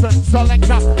sound, listen, select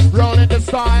up. Rolling the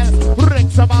style, ring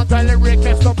some out the lyric,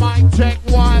 it's the mic check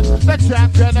one. The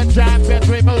champions,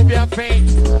 remove your feet.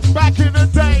 Back in the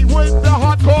day with the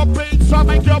hardcore beats, so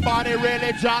make your body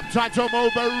really jump, try to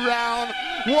move around.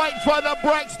 Wait for the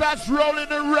breaks that's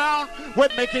rolling around.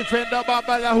 With Mickey Fender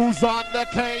Bubbler, who's on the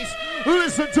case.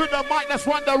 Listen to the mic, that's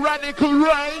one the radical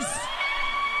race.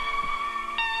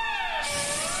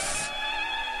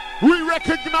 We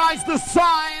recognize the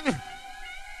sign.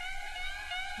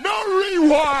 No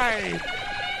rewind.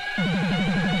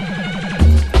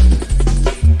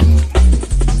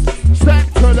 Step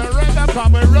to the rhythm,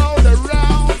 come and roll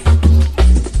around.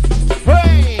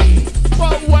 Hey,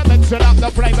 well, we're mixing up the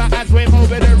flavor as we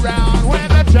move it around. We're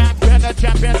the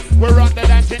champion, we're on the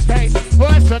dancing pace.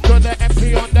 Listen to the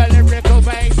MC on the lyrical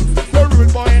bass. The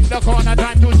rude boy in the corner,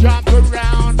 time to jump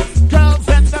around. Girls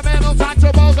in the middle, time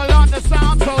to bogle on the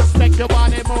sound. So stick your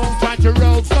body move, try to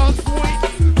roll so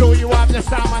sweet. Do you have the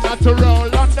stamina to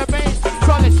roll on the beat?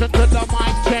 So listen to the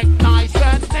mic check, nice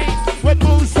and neat. With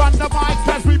moves on the mic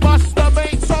as we bust the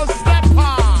beat. So step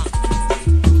on.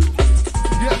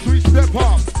 Yes, we step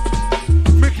up.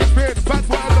 Mickey Finn, bad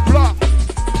boy on the block.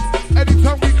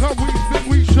 Anytime we come, we sing,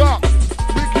 we shock.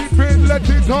 Mickey Finn, let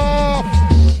it off.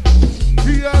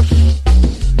 Yes.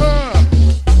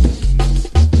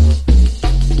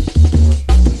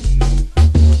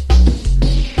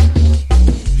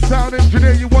 Sound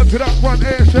engineer, you want to that front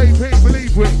ASAP,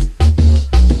 believe me.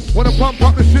 Wanna pump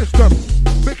up the system.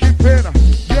 Mickey Finn,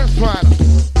 yes, man.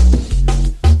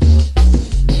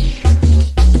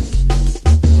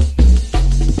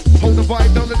 Hold the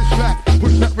vibe, don't let it slack.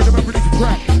 Push that rhythm and release the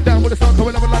crack. Down with the sound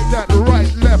coming over like that.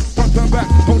 Right, left, front and back.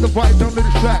 Hold the vibe, don't let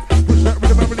it slack. Push that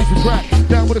rhythm and release the crack.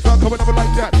 Down with the sound coming over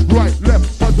like that. Right, left,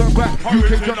 front and back.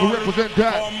 UK Jungle represent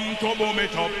that.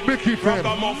 Mickey Finn.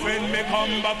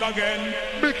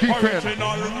 Mickey Finn.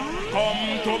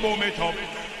 Come to boom it up.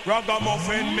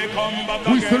 Ragamuffin, me come back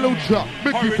We again. salute ya,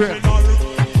 Mickey Finn. Come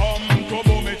to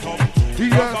boom it up.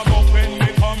 Yes. Ragamuffin, me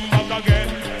come back again.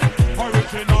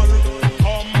 Original,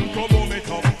 come to boom it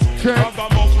up. Check.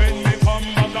 Ragamuffin, me come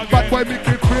back again. Back by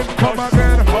Mickey Finn, come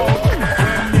again.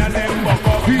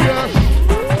 Yes.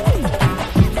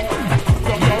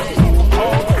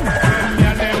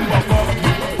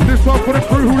 This one for the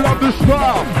crew who love this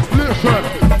style. Listen.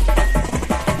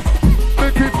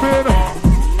 Mickey Finn.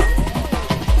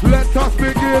 Let us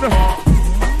begin.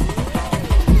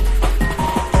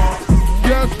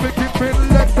 Yes, Mickey Finn,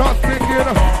 let us begin.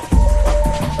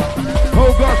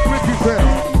 Oh gosh, Mickey Finn.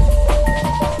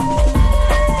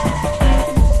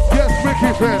 Yes,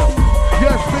 Mickey Finn.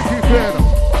 Yes, Mickey Finn.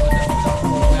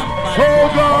 Oh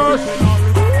gosh.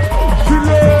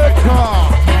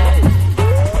 Selector.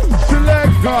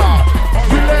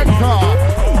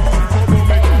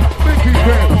 Mickey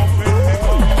Finn.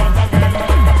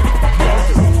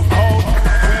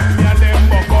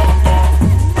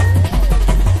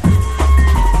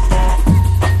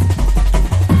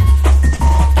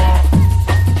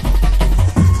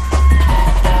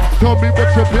 Tell me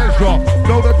what's your pleasure.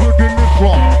 Know that we'll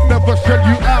deliver. Never send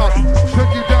you out. Send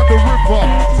you down the river.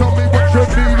 Tell me what you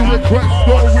need, request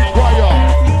or require.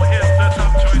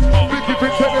 Mickey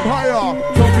Finn, take it higher.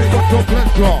 Tell me what's your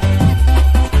pleasure.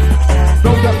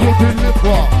 Know that we'll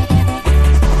deliver.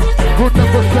 We'll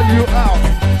never send you out.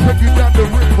 Send you down the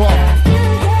river.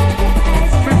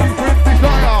 Mickey Finn,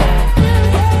 desire.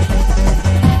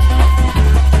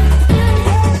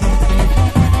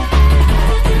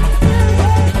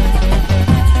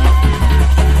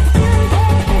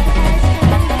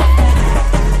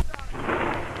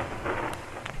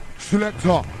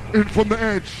 Selector, in from the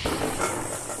edge.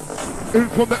 In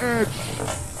from the edge.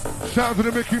 Sounds of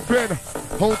the Mickey Finn.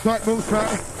 Hold tight, move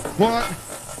tight. What?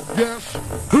 Yes.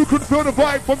 Who can feel the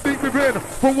vibe from deep within?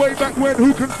 From way back when,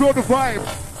 who can feel the vibe?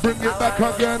 Bring it back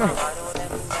again.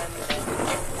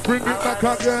 Bring it back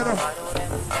again.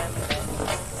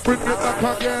 Bring it back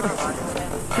again.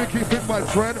 Mickey Finn, my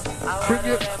friend. Bring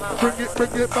it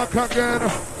back again.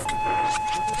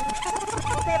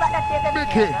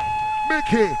 Mickey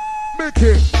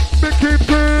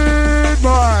Finn,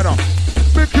 man.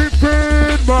 Mickey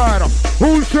Finn, man.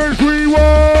 Who says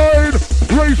rewind?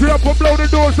 Raise it up and blow the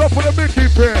doors up for the Mickey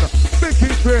Finn.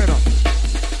 Mickey Finn.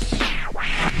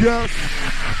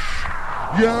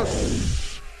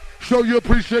 Yes. Show your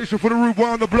appreciation for the rude boy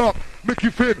on the block. Mickey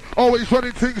Finn, always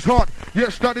running things hot.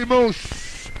 Yes, Daddy Moose.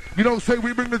 You don't say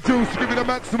we bring the juice to give you the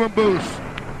maximum boost.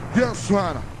 Yes,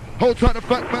 man. Hold tight to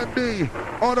Fat Man D.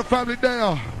 All the family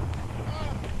there.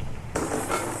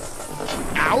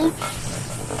 Out.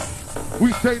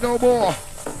 We say no more.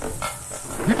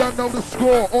 You don't know the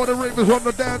score. All the ravers on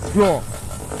the dance floor.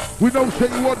 We know say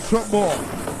you want some more.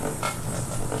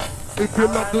 If you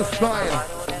love the style.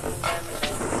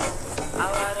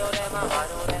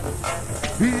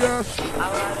 Yes.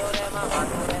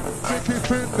 Mickey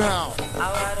Finn now.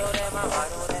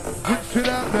 Rinse it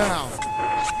out now.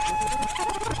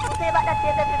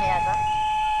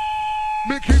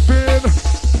 Mickey Finn,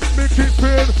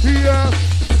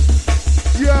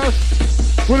 yes.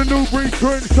 With a new breed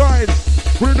crew inside.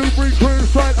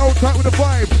 Out tight with the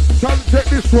vibe. Time to take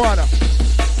this one.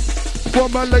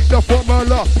 Formulate the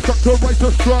formula, structurize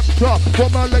the structure.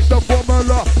 Formulate the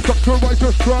formula, structurize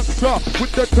the structure.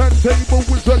 With the turntable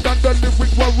wizard and the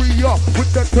lyric warrior.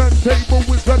 With the turntable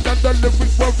wizard and the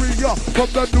lyric warrior. From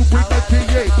the new breed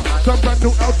 98, some brand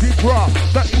new algebra.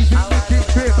 That easy Mickey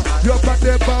Finn, you're back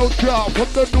there bout ya. From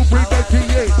the new breed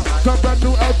 98, some brand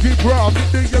new algebra.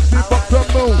 With the MC back the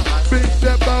moon, big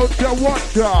step out ya,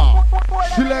 watch ya.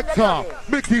 Selector,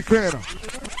 Mickey Finn.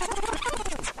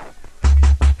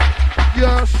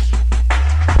 Yes.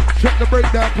 Check the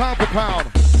breakdown pound for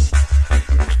pound.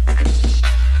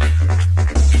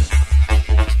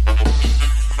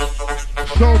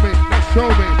 Show me, let's show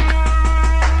me.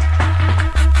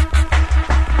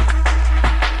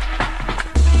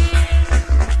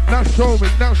 Now show me,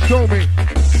 now show me.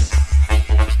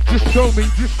 Just show me,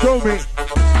 just show me.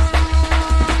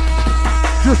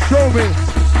 Just show me.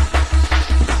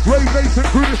 Ray Mason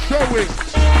through the showing.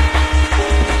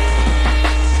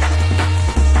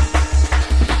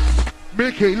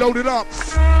 Mickey, load it up.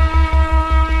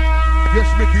 Yes,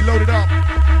 Mickey, load it up.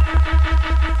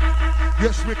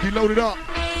 Yes, Mickey, load it up.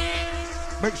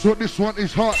 Make sure this one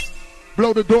is hot.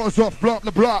 Blow the doors off, block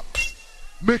the block.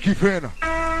 Mickey Finn.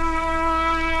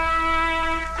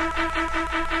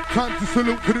 Time to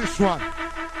salute to this one.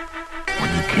 When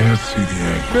you can't see the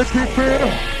end. Mickey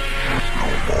Finn.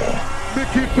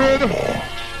 Mickey Finn.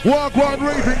 Wagwan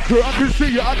raving crew. I can see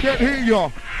you. I can't hear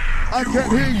you. I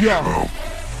can't hear you.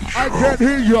 I can't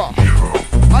hear ya.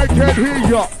 I can't hear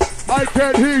ya. I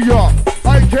can't hear ya.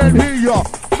 I can't hear ya.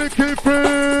 Mickey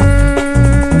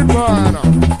Finn, man.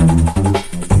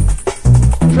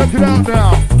 Check it out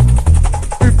now.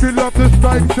 If you love this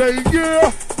style, say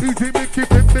yeah. Easy Mickey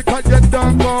Finn, because you're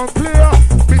down on clear.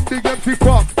 Big the MC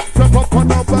Fox, step up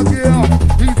on over gear.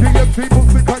 Easy MC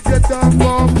moves because you're down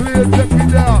on clear. Check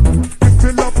it out. If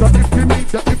you love that, if you need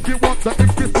that, if you want that,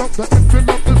 if you love that, if you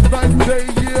love this style, say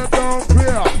yeah, down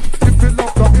clear. If you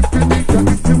love that, if you need that,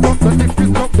 if you want that, if you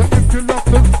love that, if you love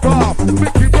the style.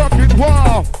 Mickey rockin',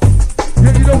 wow.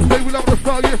 Yeah, you don't say we love the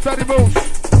style, yes, Daddy Moose.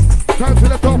 Time to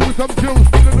let off with some juice,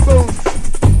 in the moose.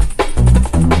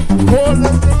 Call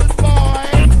the rude boy.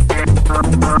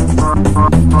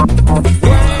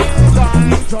 We're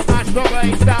going to mash the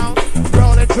bass down.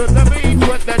 Rolling to the beat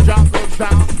with the jungle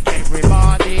sound.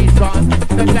 Everybody's on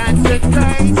the dancing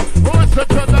place. Listen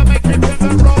to the Mickey Finn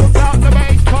that rolls out the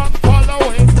bass. Come follow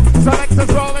him. Selectors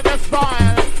rolling the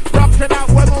style. Rocking out,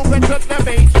 we're moving to the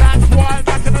beat. That's why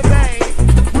back in the day,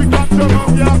 we got to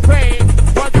roll your pain.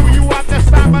 What do you have the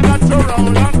stamina to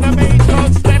roll on the beat? So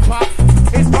step up.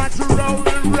 It's time to roll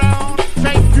around.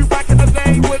 Take you back in the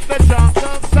day with the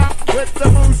jungle sound. With the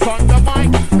moose on the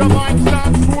mic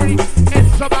sounds sweet.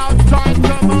 It's about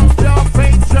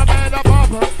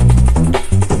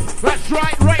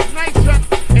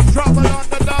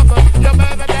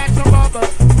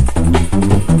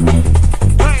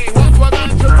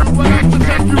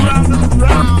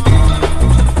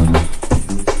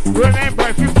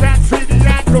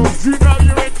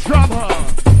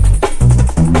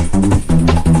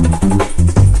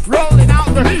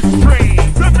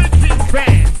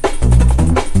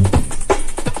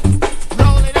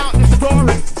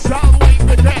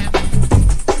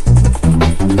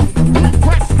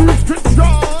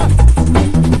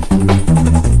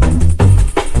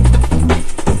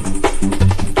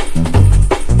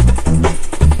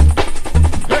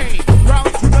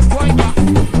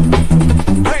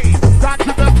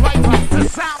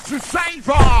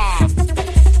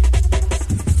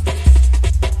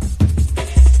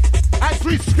As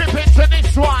we skip into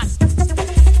this one.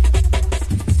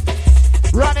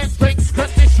 Running things,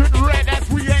 condition red as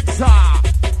we enter.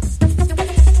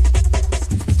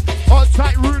 Hold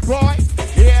tight, rude boy.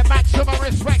 Yeah, maximum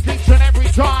respect each and every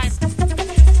time.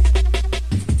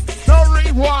 No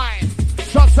rewind.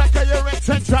 So second your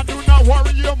attention, do not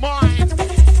worry your mind.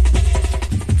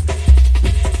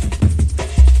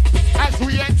 As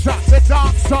we enter the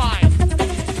dark side.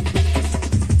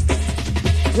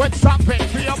 With something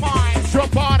for your mind, your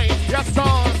body, your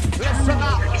soul. Listen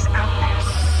up.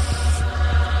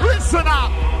 Listen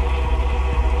up.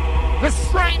 The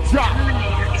stranger.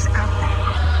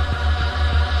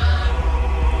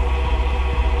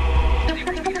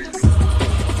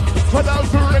 For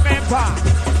those who remember,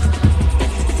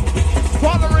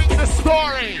 following the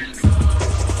story,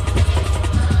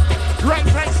 Great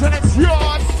Nation, it's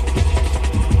yours.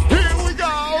 Here we go.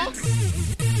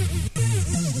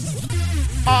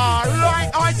 Alright,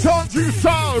 I told you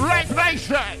so, Red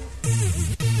Nation.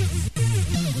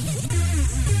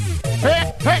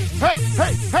 Hey, hey, hey,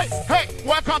 hey, hey, hey.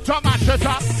 Welcome to mash it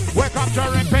up. Welcome to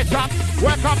rip it up.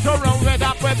 Welcome to roll it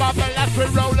up. We bubble as we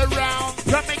roll around.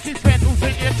 The Mickey Finn who's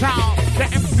in your town. The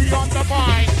MC on the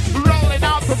mic. Rolling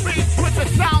out the beats with the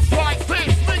sounds like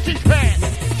this. Mickey Finn.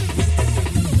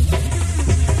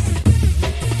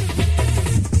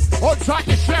 Hold tight,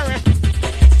 the sheriff.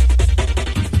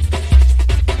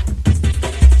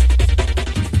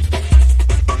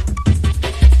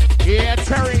 Yeah,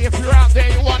 Terry, if you're out there,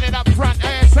 you want it up front,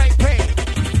 ASAP.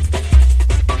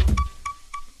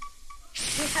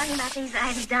 You're talking about things I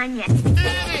haven't done yet.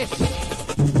 It is.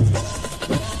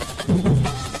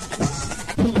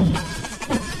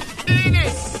 It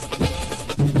is.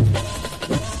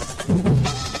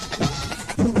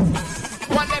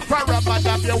 Well, if I rubber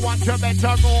dub, you want to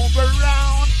better move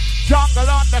around. Jungle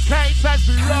on the case as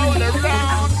we roll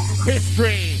around.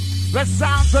 History. The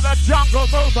sounds of the jungle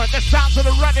movement, the sounds of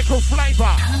the radical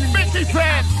flavor. Mickey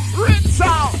Finn, rinse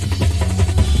out.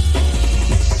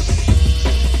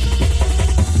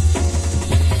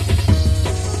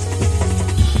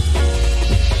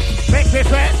 Mickey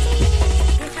Finn.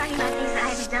 You're talking about things I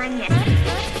haven't done yet.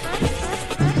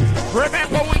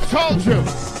 Remember we told you.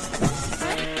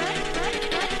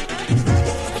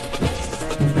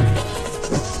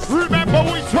 Remember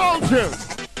we told you.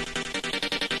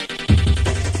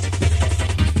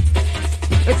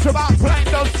 It's about playing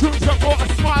those tunes that brought a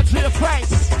smile to your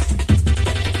face.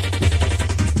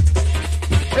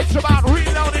 It's about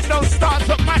reloading those stars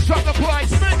that mash up the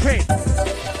place. Mickey.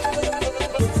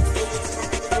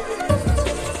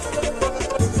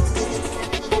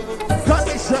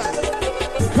 Condition.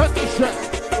 Condition.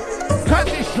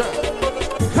 Condition.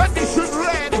 Condition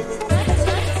red.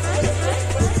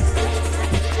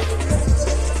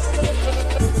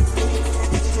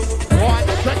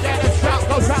 Once again, a shout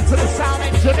goes out to the sound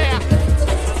engineer.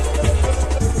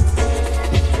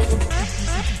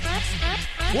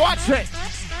 Watch it.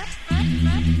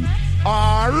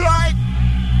 All right.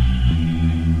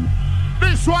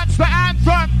 This one's the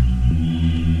anthem.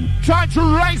 Trying to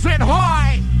raise it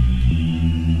high.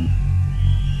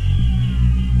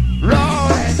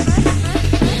 Roll it.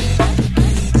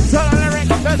 To the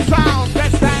lyrics, the sound, the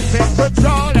dancing,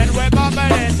 patrolling, we're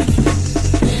bubbling.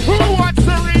 Who wants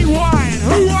to rewind?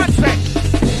 Who wants it?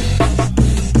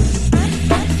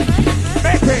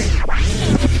 Mickey.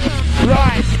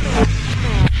 Right.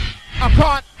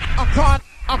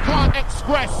 I can't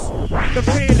express the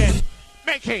feeling.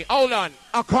 Mickey, hold on.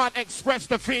 I can't express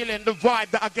the feeling, the vibe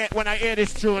that I get when I hear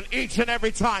this tune each and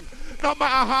every time. No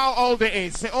matter how old it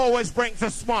is, it always brings a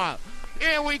smile.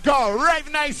 Here we go.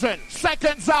 Rave Nation,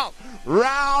 seconds out.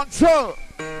 Round 2.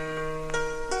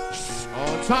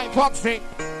 Hold tight, Foxy.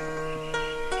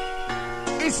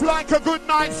 It's like a good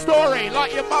night story,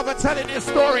 like your mother telling you a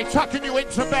story, tucking you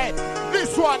into bed.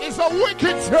 This one is a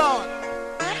wicked tune.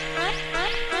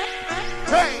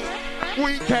 Hey,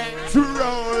 we came to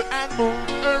roll and move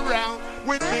around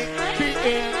with Mickey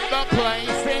in the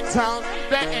place in town.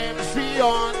 The MC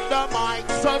on the mic,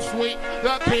 so sweet.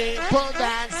 The people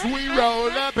dance, we roll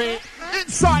a bit.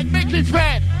 Inside Mickey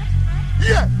Finn.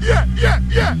 Yeah, yeah, yeah,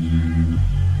 yeah.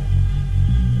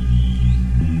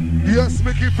 Yes,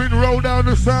 Mickey Finn, roll down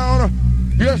the sound.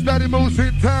 Yes, Daddy Moose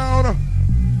in town.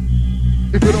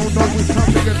 If you don't know, it's time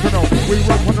to get to know. We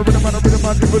roll on the rhythm and the rhythm,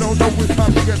 and if you don't know, it's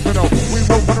time to get to know. We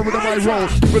roll on the rhythm, I roll.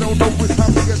 We don't know, it's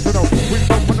time to get to know. We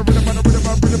roll on the rhythm and the rhythm,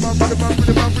 and rhythm, and rhythm, and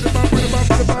rhythm, and rhythm, and rhythm, and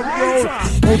rhythm, and roll.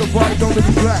 Hold the vibe, don't let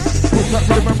it slack. Push that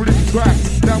rhythm and rhythm track.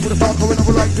 Down with the sound going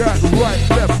over like that. Right,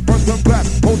 left, front and back.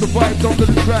 Hold the vibe, don't let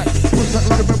it slack. Push that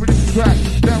rhythm and rhythm track.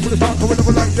 Down with the sound going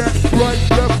over like that. Right,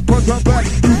 left, front and back.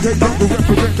 UK jungle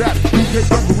represent that. UK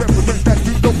jungle represent that.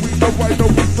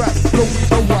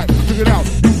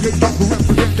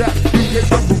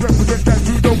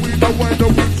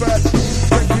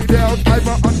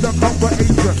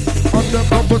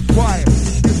 aspire.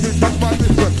 This is just my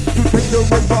mission to take the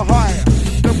river higher.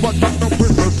 Never take no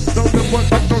prisoners, no never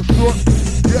take no short.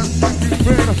 Yes, keep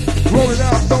in. Roll it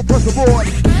out, don't press the board.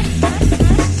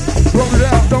 Roll it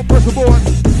out, don't press the board.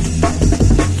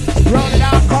 Roll it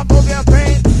out, come move your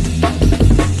feet.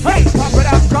 Hey, pump it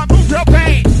up, come move your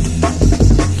feet.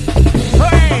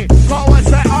 Hey, go and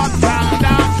say uptown,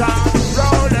 downtown.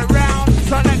 Roll around,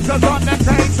 selectors on the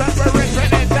case and we're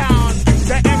ripping it down.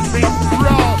 The MC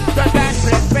roll, the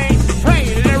dancing beat. Hey,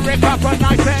 lyric up a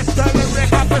nice test, the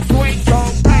lyric up a sweet. So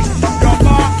hey, your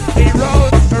body roll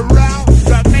around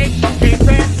the mix, keep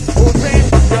in, who's in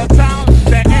your town.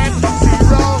 The MC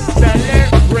roll, the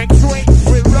lyric sweet.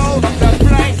 We roll the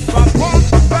play, but pump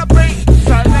the beat.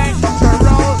 Select the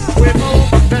roll, we move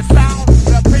the sound,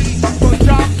 the people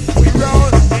jump. We roll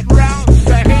it round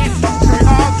the history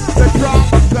of the drum,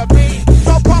 the beat.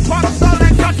 So pump up,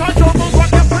 select the touch, move on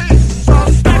your feet. So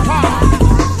step on.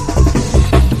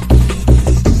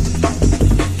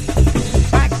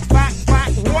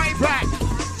 Back, way back.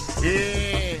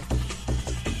 Yeah.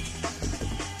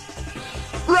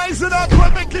 Raise it up for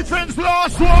Mickey Finn's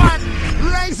last one.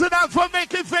 Raise it up for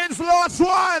Mickey Finn's last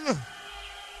one.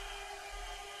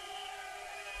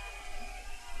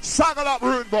 Saggle up,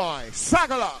 rude boy.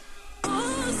 Saggle up.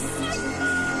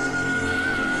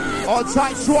 On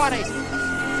tight, Swanee.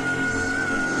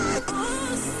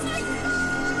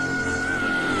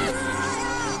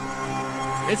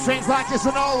 It seems like it's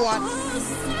an old one.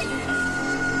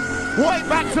 Way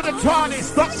back to the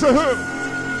TARDIS, Doctor Who.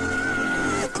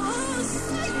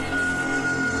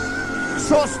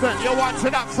 Sawston, you're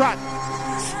watching up front.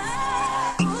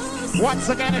 Once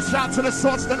again, a shout to the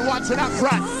Sawston watching up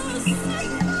front.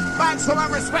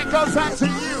 Maximum respect goes out to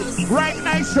you, Rave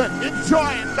Nation,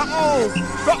 enjoying the old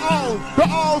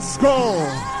school.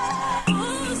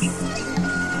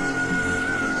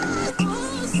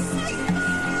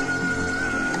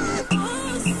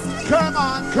 Come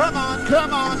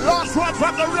on. Last one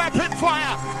from the rapid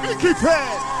fire. Mickey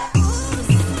Finn.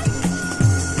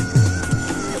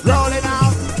 Rolling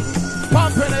out,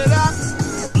 pumping it up,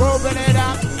 moving it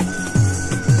up.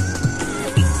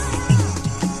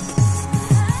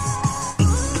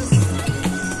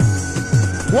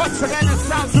 Once again, it's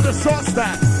down to the sauce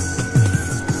stand.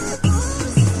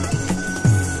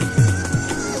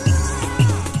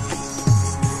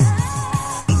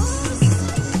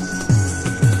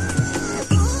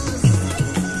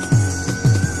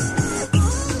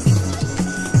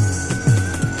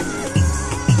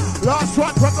 Last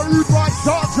one from the Rude Boy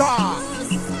Soldier.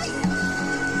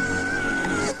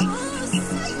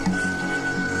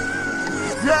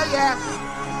 Yeah.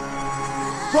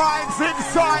 Vibes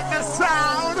inside the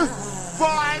sound.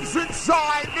 Vibes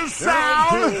inside the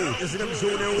sound.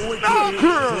 No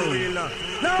crew.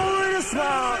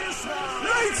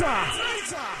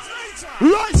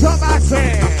 Later,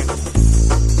 Massive.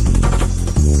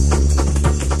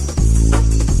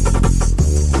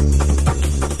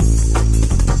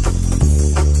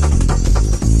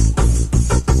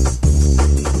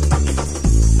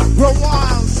 The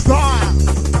wild style.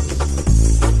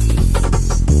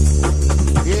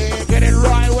 Yeah, get it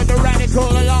right with the radical.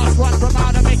 The last one from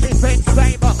out of Mickey Finn's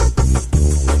Saber.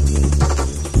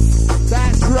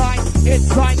 That's right,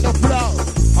 inside the flow.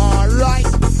 Alright,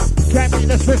 can't be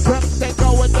the system, then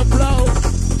go with the flow.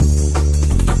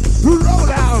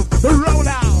 Roll out.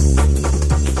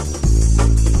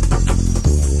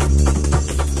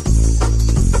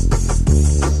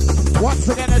 Once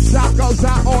again, a shout goes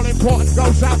out, all important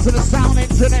goes out to the sound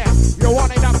engineer.